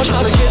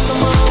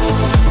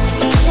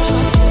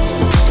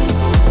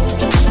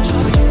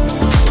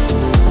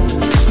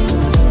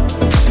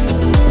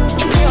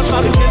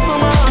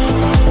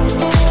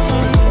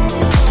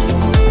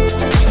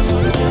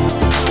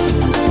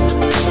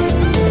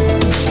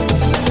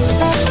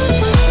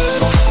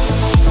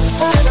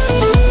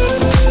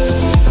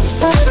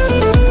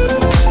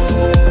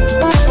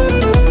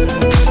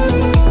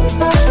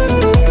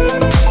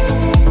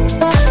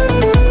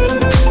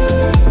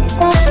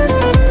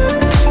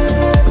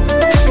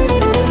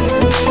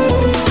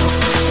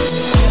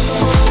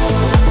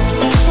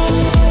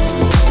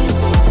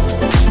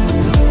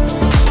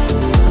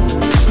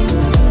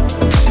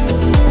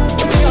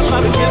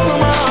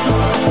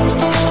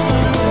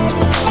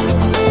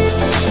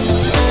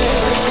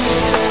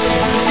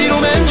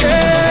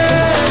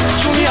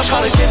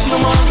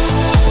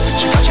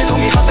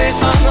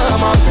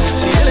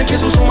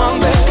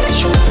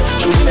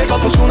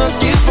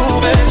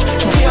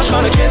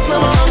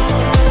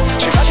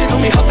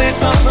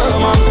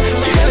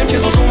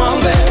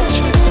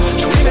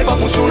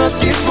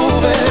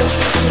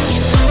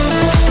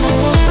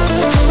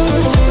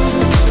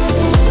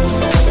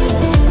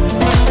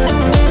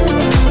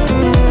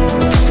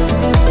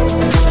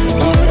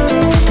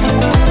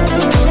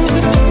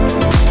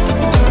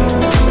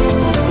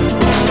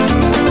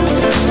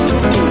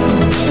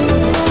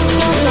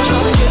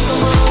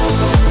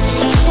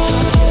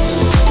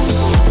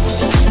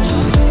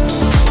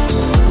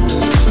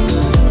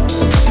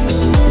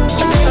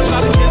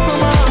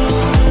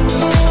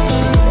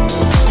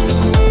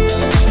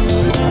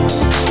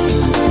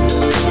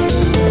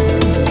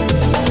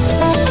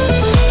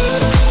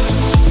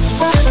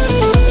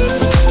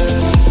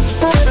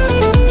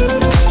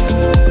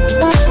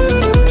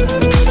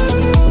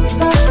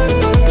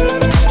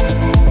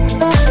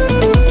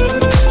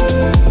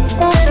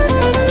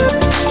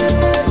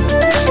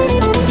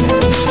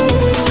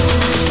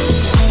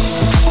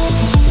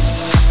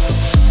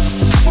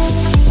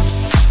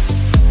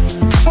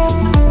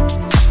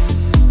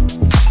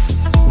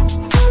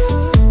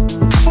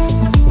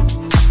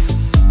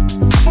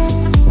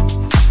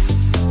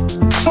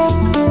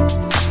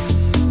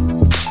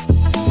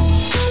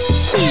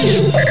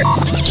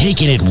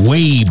 taking it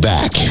way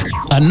back.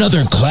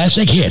 Another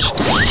classic hit.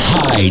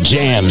 High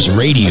Jams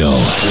Radio.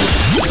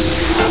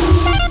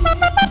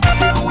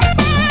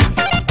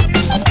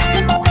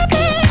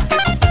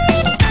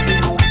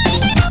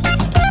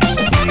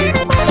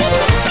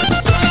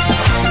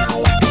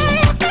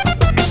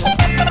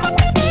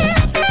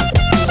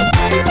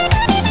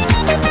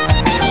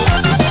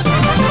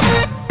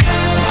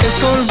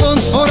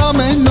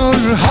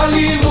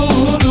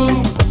 Hollywood,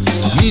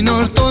 մի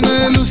նոր տոն է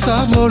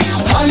լուսավոր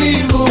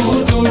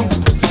Hollywood,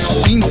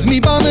 ինձ մի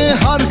բան է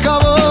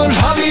հարկավոր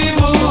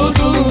Hollywood,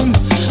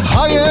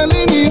 հայ է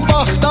լինի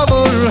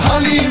բախտավոր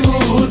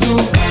Hollywood,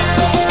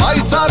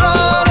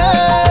 պայծառար է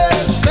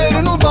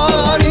սերն ու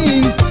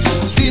բարին,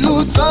 ծիլ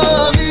ու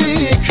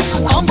ծաղիկ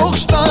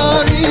ամբողջ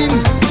տարին,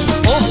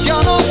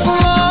 օվկիանոս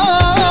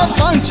լավ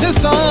բան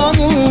չես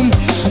անում,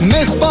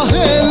 մեզ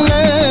պահել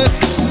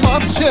ես,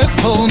 բաց չես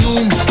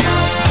թողնում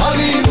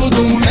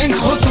մենք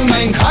խոսում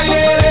ենք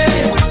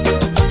հայերեն,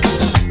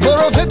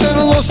 որովհետև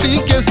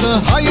լոսի կեսը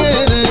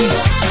հայերեն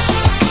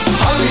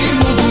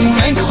Հոլիվուդում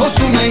մենք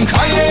խոսում ենք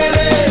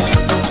հայերեն,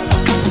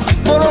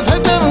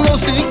 որովհետև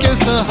լոսի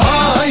կեսը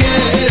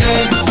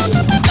հայերեն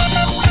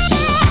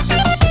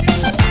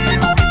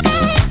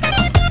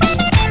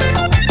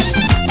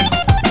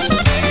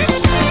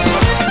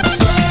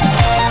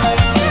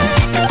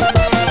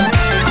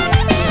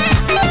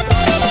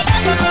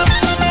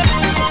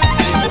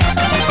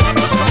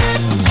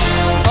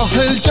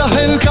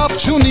Ահել կապ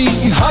չունի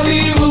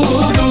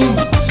Հոլիվուդում,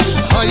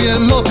 հայը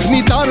լոք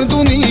մի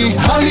տարդունի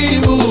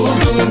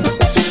Հոլիվուդում,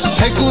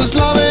 թեկուզ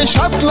լավ է,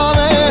 շատ լավ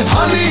է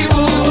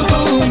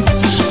Հոլիվուդում,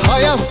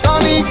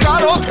 Հայաստանի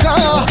կարոտքա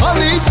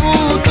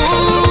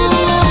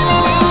Հոլիվուդում,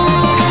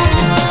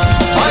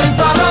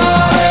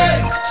 պայծառար է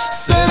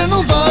սերն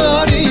ու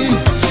բարին,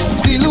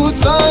 ծիլ ու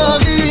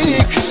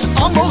ծաղիկ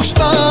ամբողջ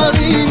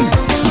տարին,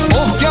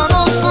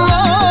 օվկիանոս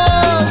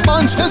լավ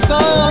բան չես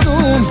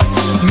անում,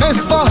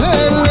 մեզ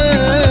պահել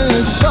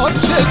Շատ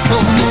չես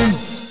թողնում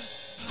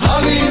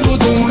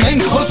Հոլիվուդում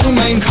մենք խոսում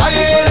ենք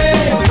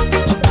հայերեն,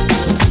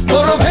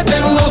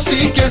 որովհետև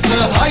լոսի կեսը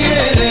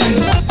հայերեն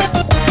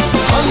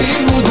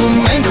Հոլիվուդում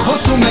մենք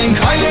խոսում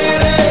ենք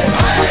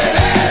հայերեն,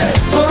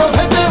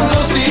 որովհետև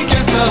լոսի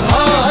կեսը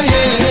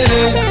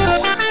հայերեն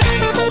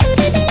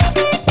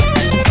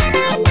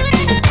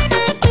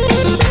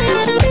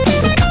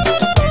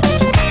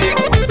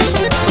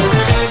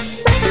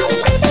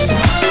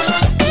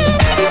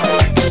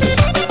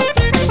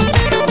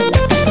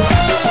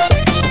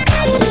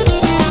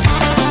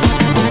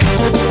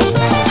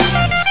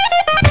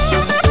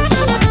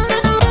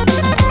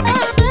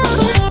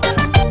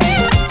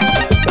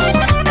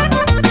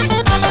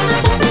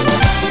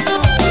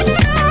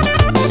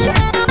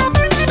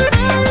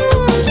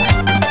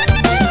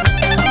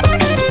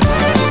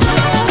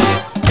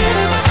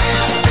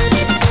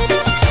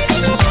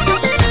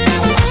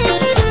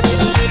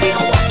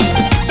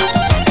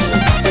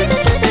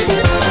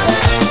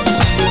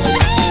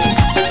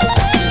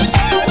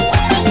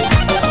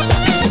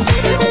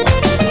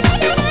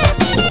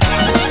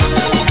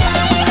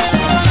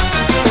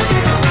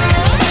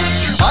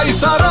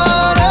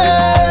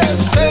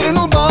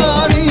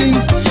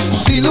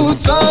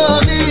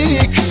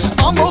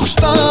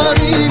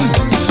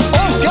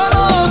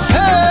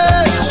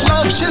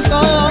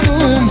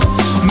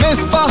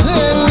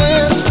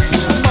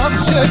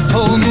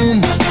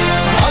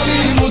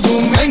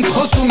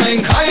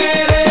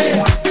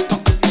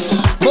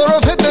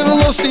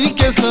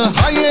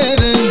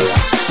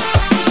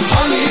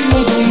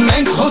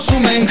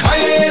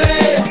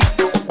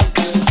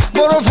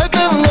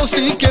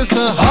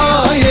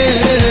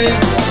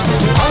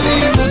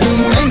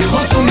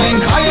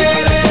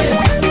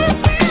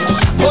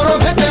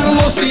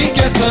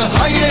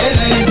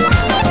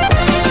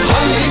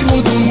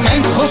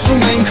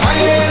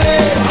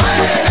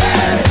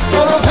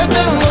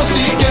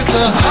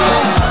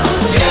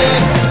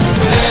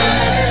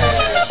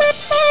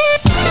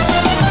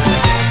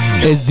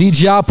It's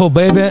DJ Apple,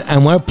 baby,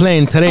 and we're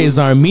playing today's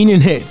Armenian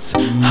hits,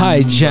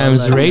 High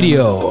Jams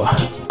Radio.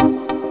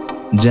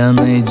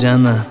 Джана,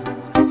 Джана.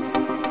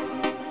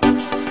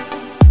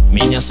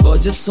 Меня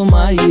сводит с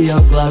ума ее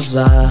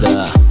глаза,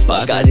 да.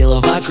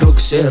 Покорила вокруг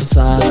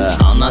сердца, да.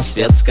 Она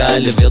светская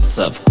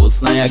львица,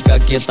 вкусная,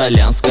 как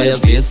итальянская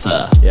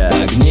пицца,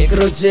 Как ни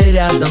крути,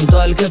 рядом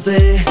только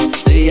ты.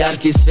 Ты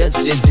яркий свет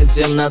среди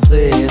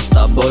темноты. С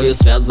тобою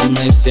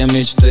связаны все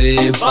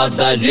мечты.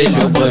 Подари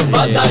любовь,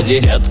 подари.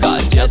 Детка,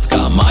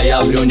 детка, моя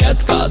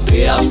брюнетка,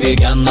 ты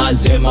офигенна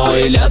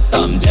зимой и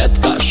летом.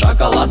 Детка,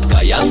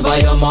 шоколадка, я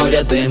твое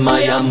море, ты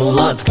моя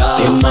мулатка.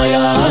 Ты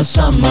моя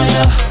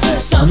самая,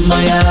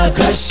 самая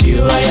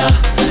красивая,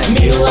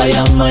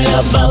 милая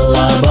моя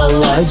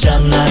бала-бала,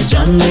 Джана,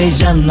 Джана и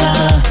Джана.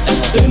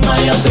 Ты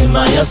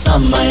моя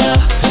самая,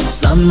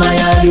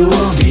 самая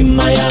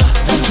любимая,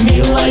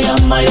 милая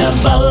моя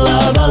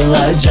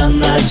бала-бала,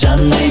 Джана,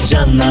 Джана и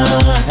Джана.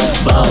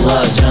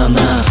 Бала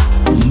Джана,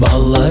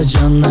 бала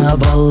Джана,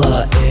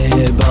 бала,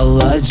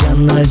 бала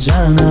Джана,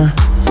 Джана.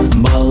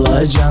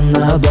 Бала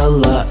Джана,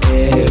 бала,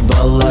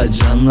 бала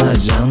Джана,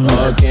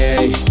 Джана.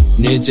 Окей.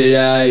 Не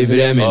теряй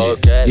времени,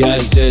 я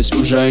здесь,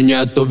 уже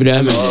нету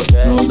времени.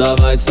 Ну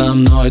давай со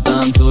мной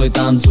танцуй,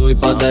 танцуй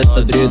под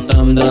этот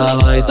ритм,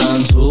 давай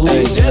танцуй.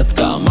 Эй,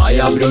 детка,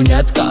 моя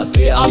брюнетка,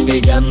 ты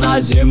офигенна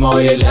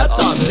зимой и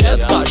летом.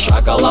 Детка,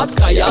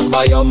 шоколадка, я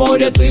твое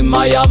море, ты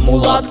моя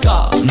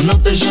мулатка. Ну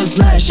ты же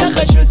знаешь, я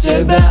хочу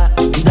тебя.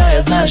 Да,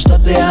 я знаю, что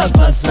ты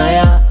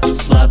опасная,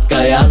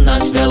 сладкая,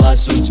 нас вела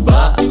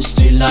судьба.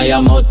 Стильная,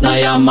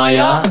 модная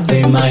моя,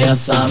 ты моя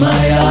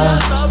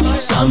самая,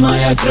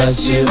 самая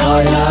красивая.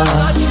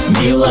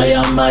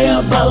 Милая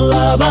моя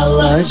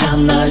бала-бала,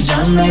 Джанна,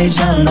 Джанна и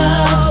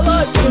Джанна.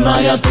 Ты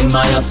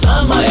моя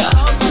самая,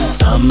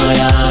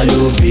 самая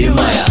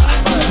любимая.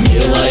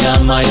 Милая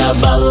моя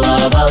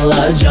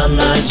бала-бала,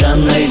 Джанна,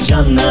 Джанна и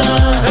Джанна.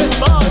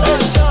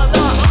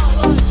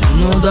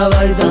 Ну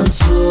давай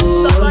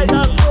танцуй,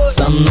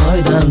 со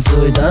мной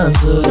танцуй,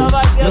 танцуй.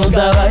 Ну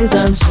давай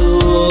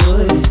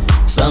танцуй,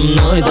 со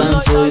мной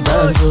танцуй,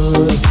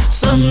 танцуй.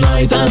 Со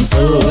мной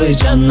танцуй,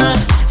 Джанна,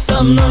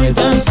 со мной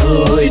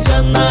танцуй,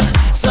 Джанна.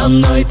 Со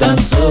мной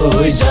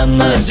танцуй,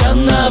 Джанна,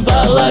 Джанна,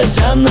 бала,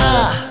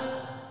 Джанна.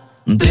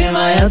 Ты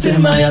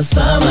моя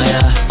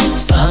самая,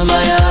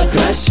 самая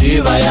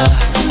красивая.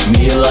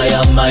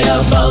 Милая моя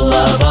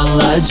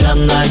бала-бала,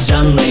 Джанна,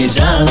 Джанна и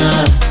Джанна.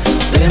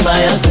 Ты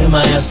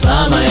моя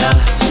самая,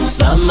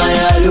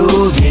 самая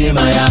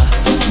любимая.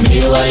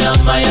 Милая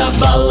моя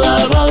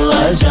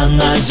бала-бала,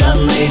 Джанна,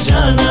 Джанна и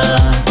Джанна.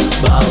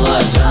 Бала,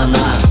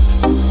 Джанна.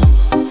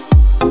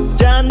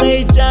 Джанна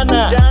и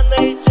Джанна,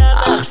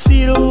 ах,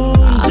 Сирун,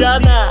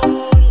 Джанна,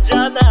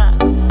 Джанна.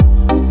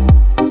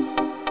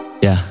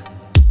 Yeah.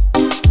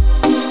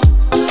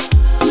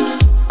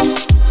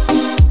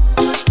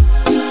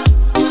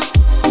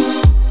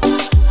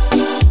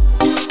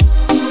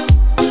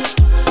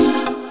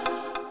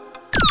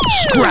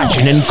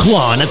 Scratching and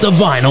clawing at the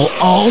vinyl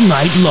all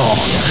night long.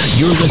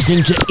 You're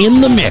listening to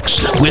In the Mix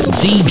with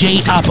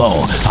DJ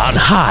Apo on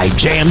High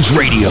Jams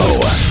Radio.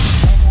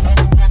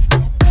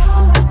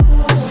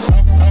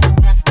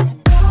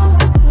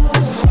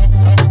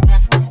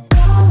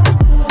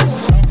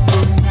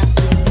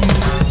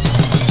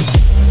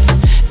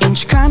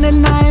 Ինչքան էլ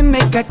նայեմ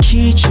մեկա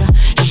քիչը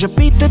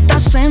Ժպիտը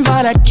տասեն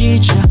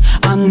վարակիչը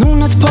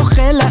Անունդ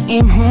փոխել է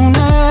իմ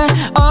հունը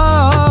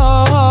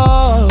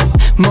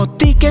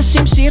Մոտիկ ես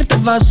իմ սիրտը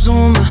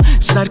վազում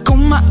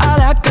Սարկում է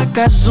արակը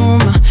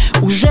կազում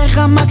Ուժեղ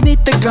է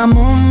մագնիտը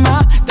գամում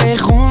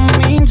Տեղում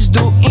ինձ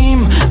դու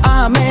իմ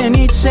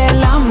ամենից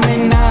էլ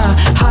ամենա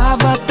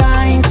Հավատա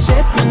ինձ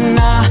հետ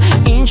մնա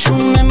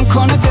Ինչում եմ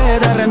քոնը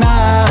կդառնա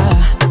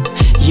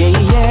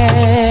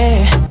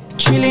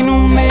Չի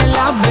լինում էլ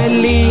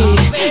ավելի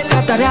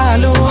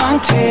Կատարյալ ու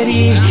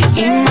անթերի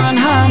Իմ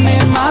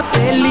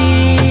անհամեմատելի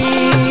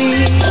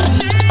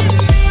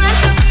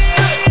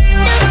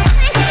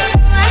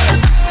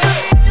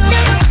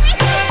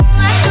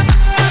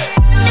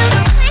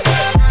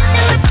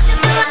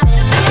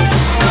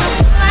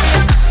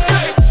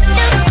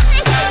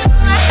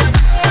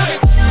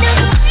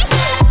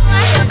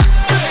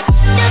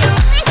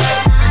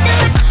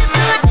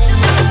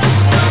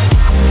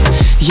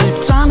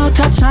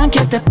Ցանկ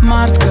է դեպ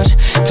մարդ կար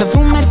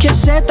Թվում էր կեզ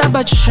հետ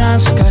աբաց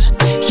շանս կար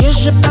Ես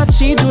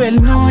ժպտացի դու էլ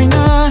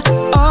նույնը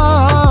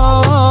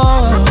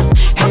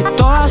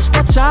Հետո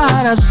հասկացա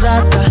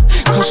հարազատը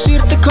Քո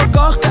սիրտը քո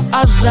կողքը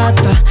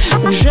ազատը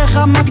Ուժեղ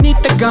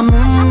ամագնիտը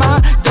գամում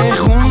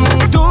Տեղում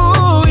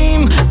դու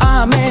իմ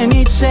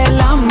ամենից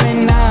էլ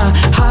ամենա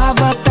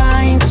Հավատա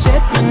ինձ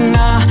հետ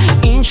մնա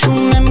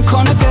Ինչում եմ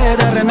քոնը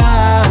կդառնա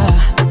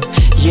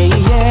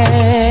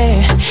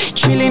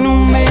Չի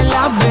լինում էլ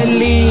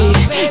ավելի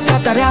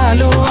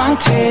Կատարյալ ու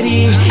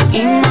անթերի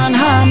Իմ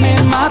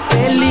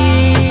անհամեմատելի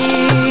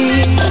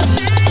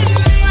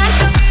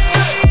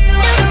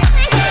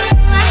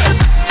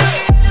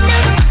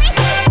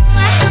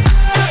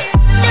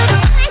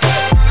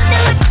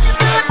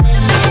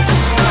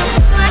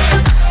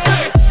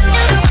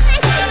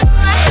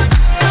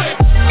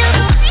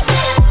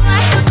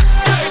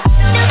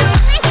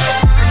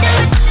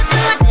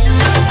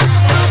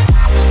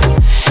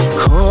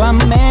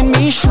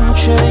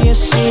Շունչը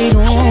ես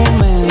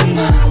սիրում եմ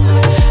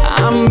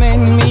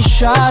Ամեն մի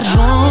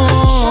շարժում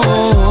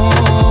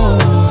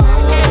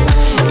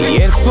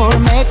Երբ որ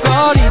մեկ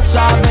օրից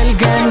ավել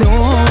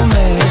գնում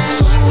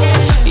ես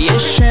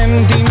Ես չեմ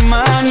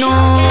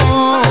դիմանում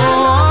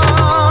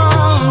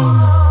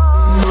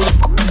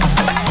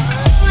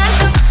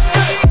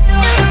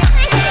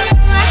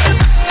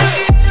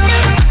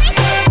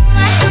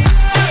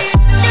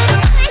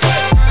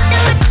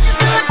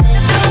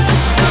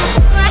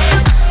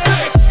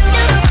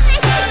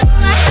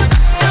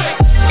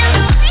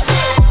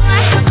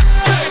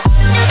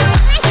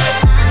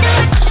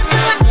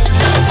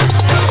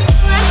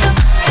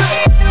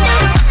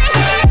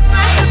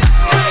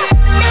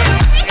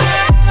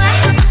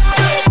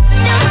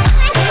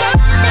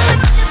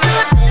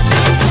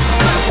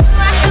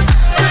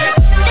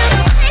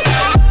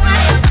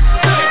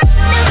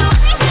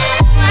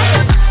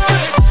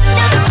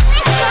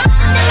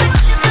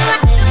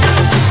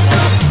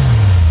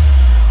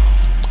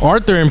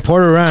Arthur in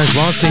Porter Ranch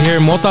wants to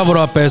hear Mota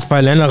Vorapes by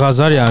Lena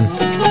Ghazarian.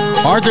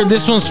 Arthur,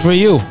 this one's for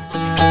you.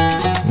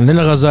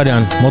 Lena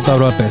Ghazarian, Mota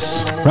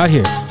Vorapes, right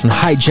here on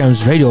High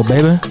Gems Radio,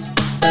 baby.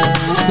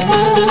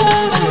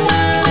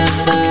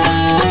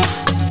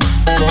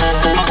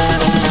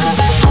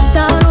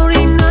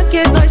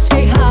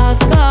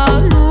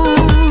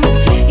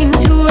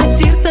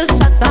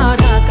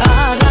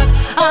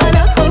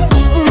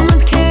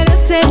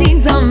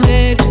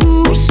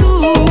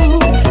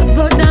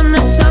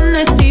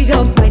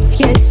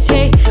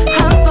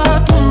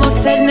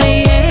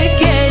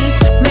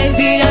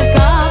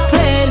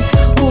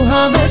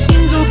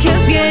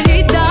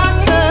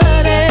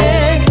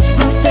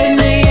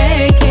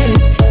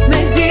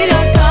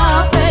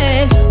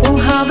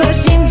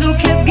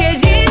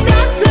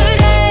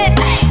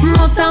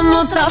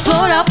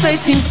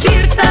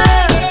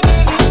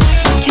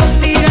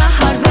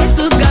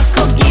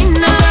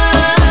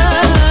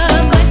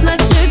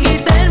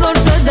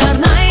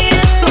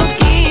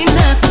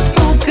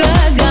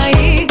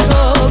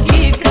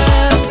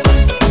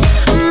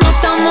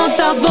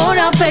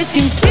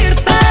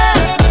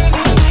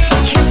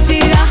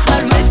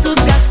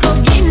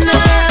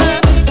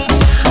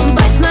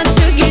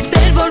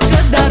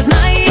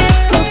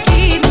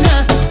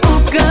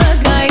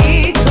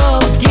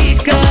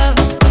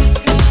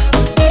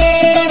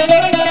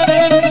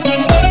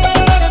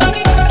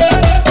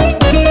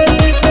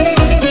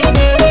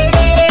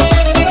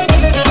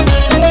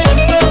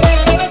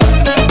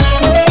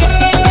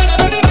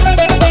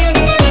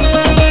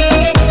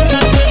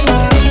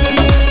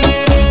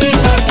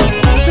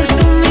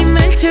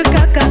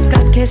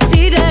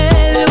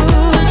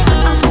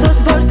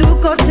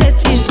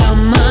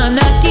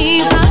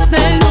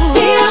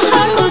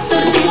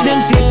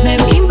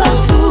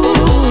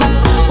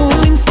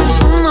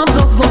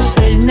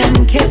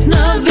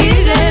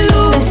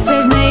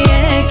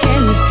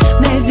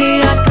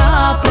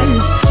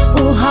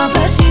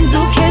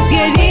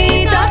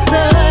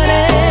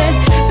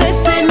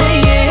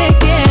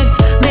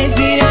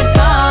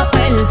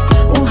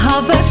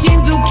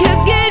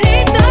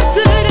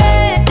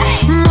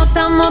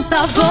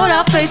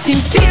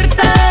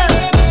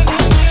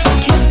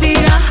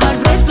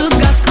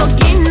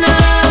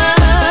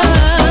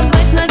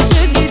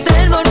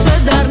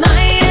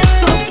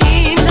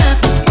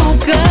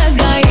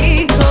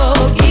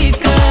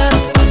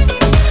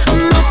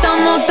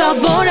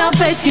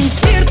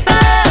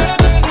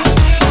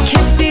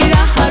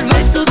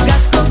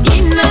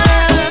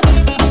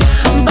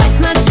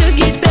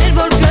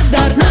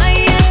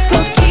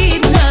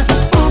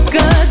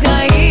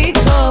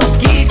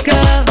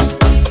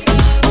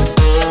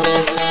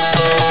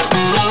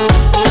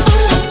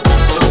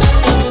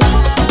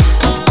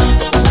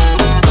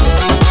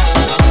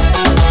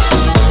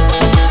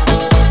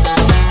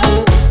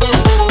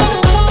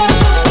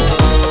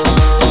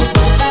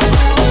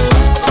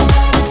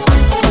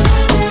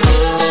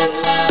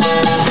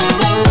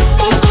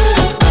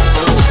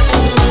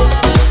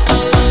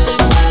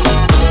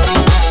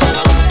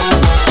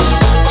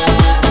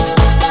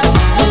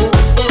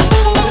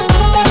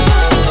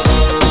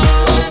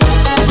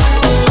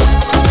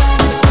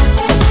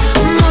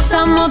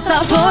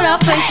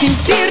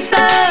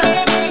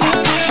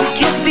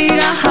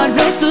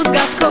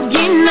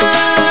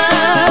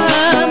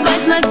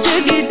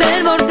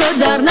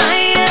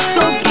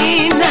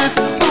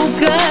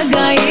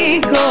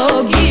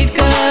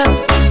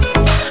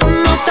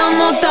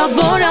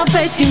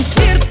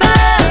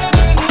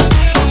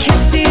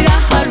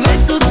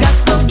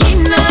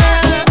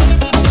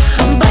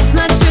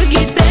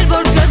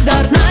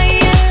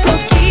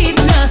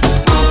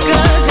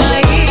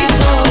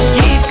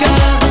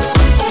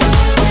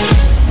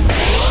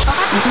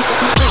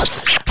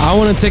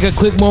 Take a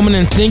quick moment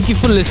and thank you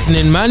for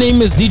listening. My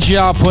name is DJ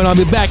Alpo and I'll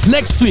be back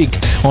next week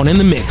on In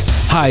The Mix,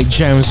 High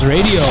Gems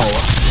Radio.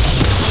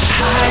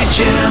 High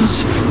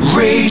Gems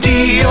Radio.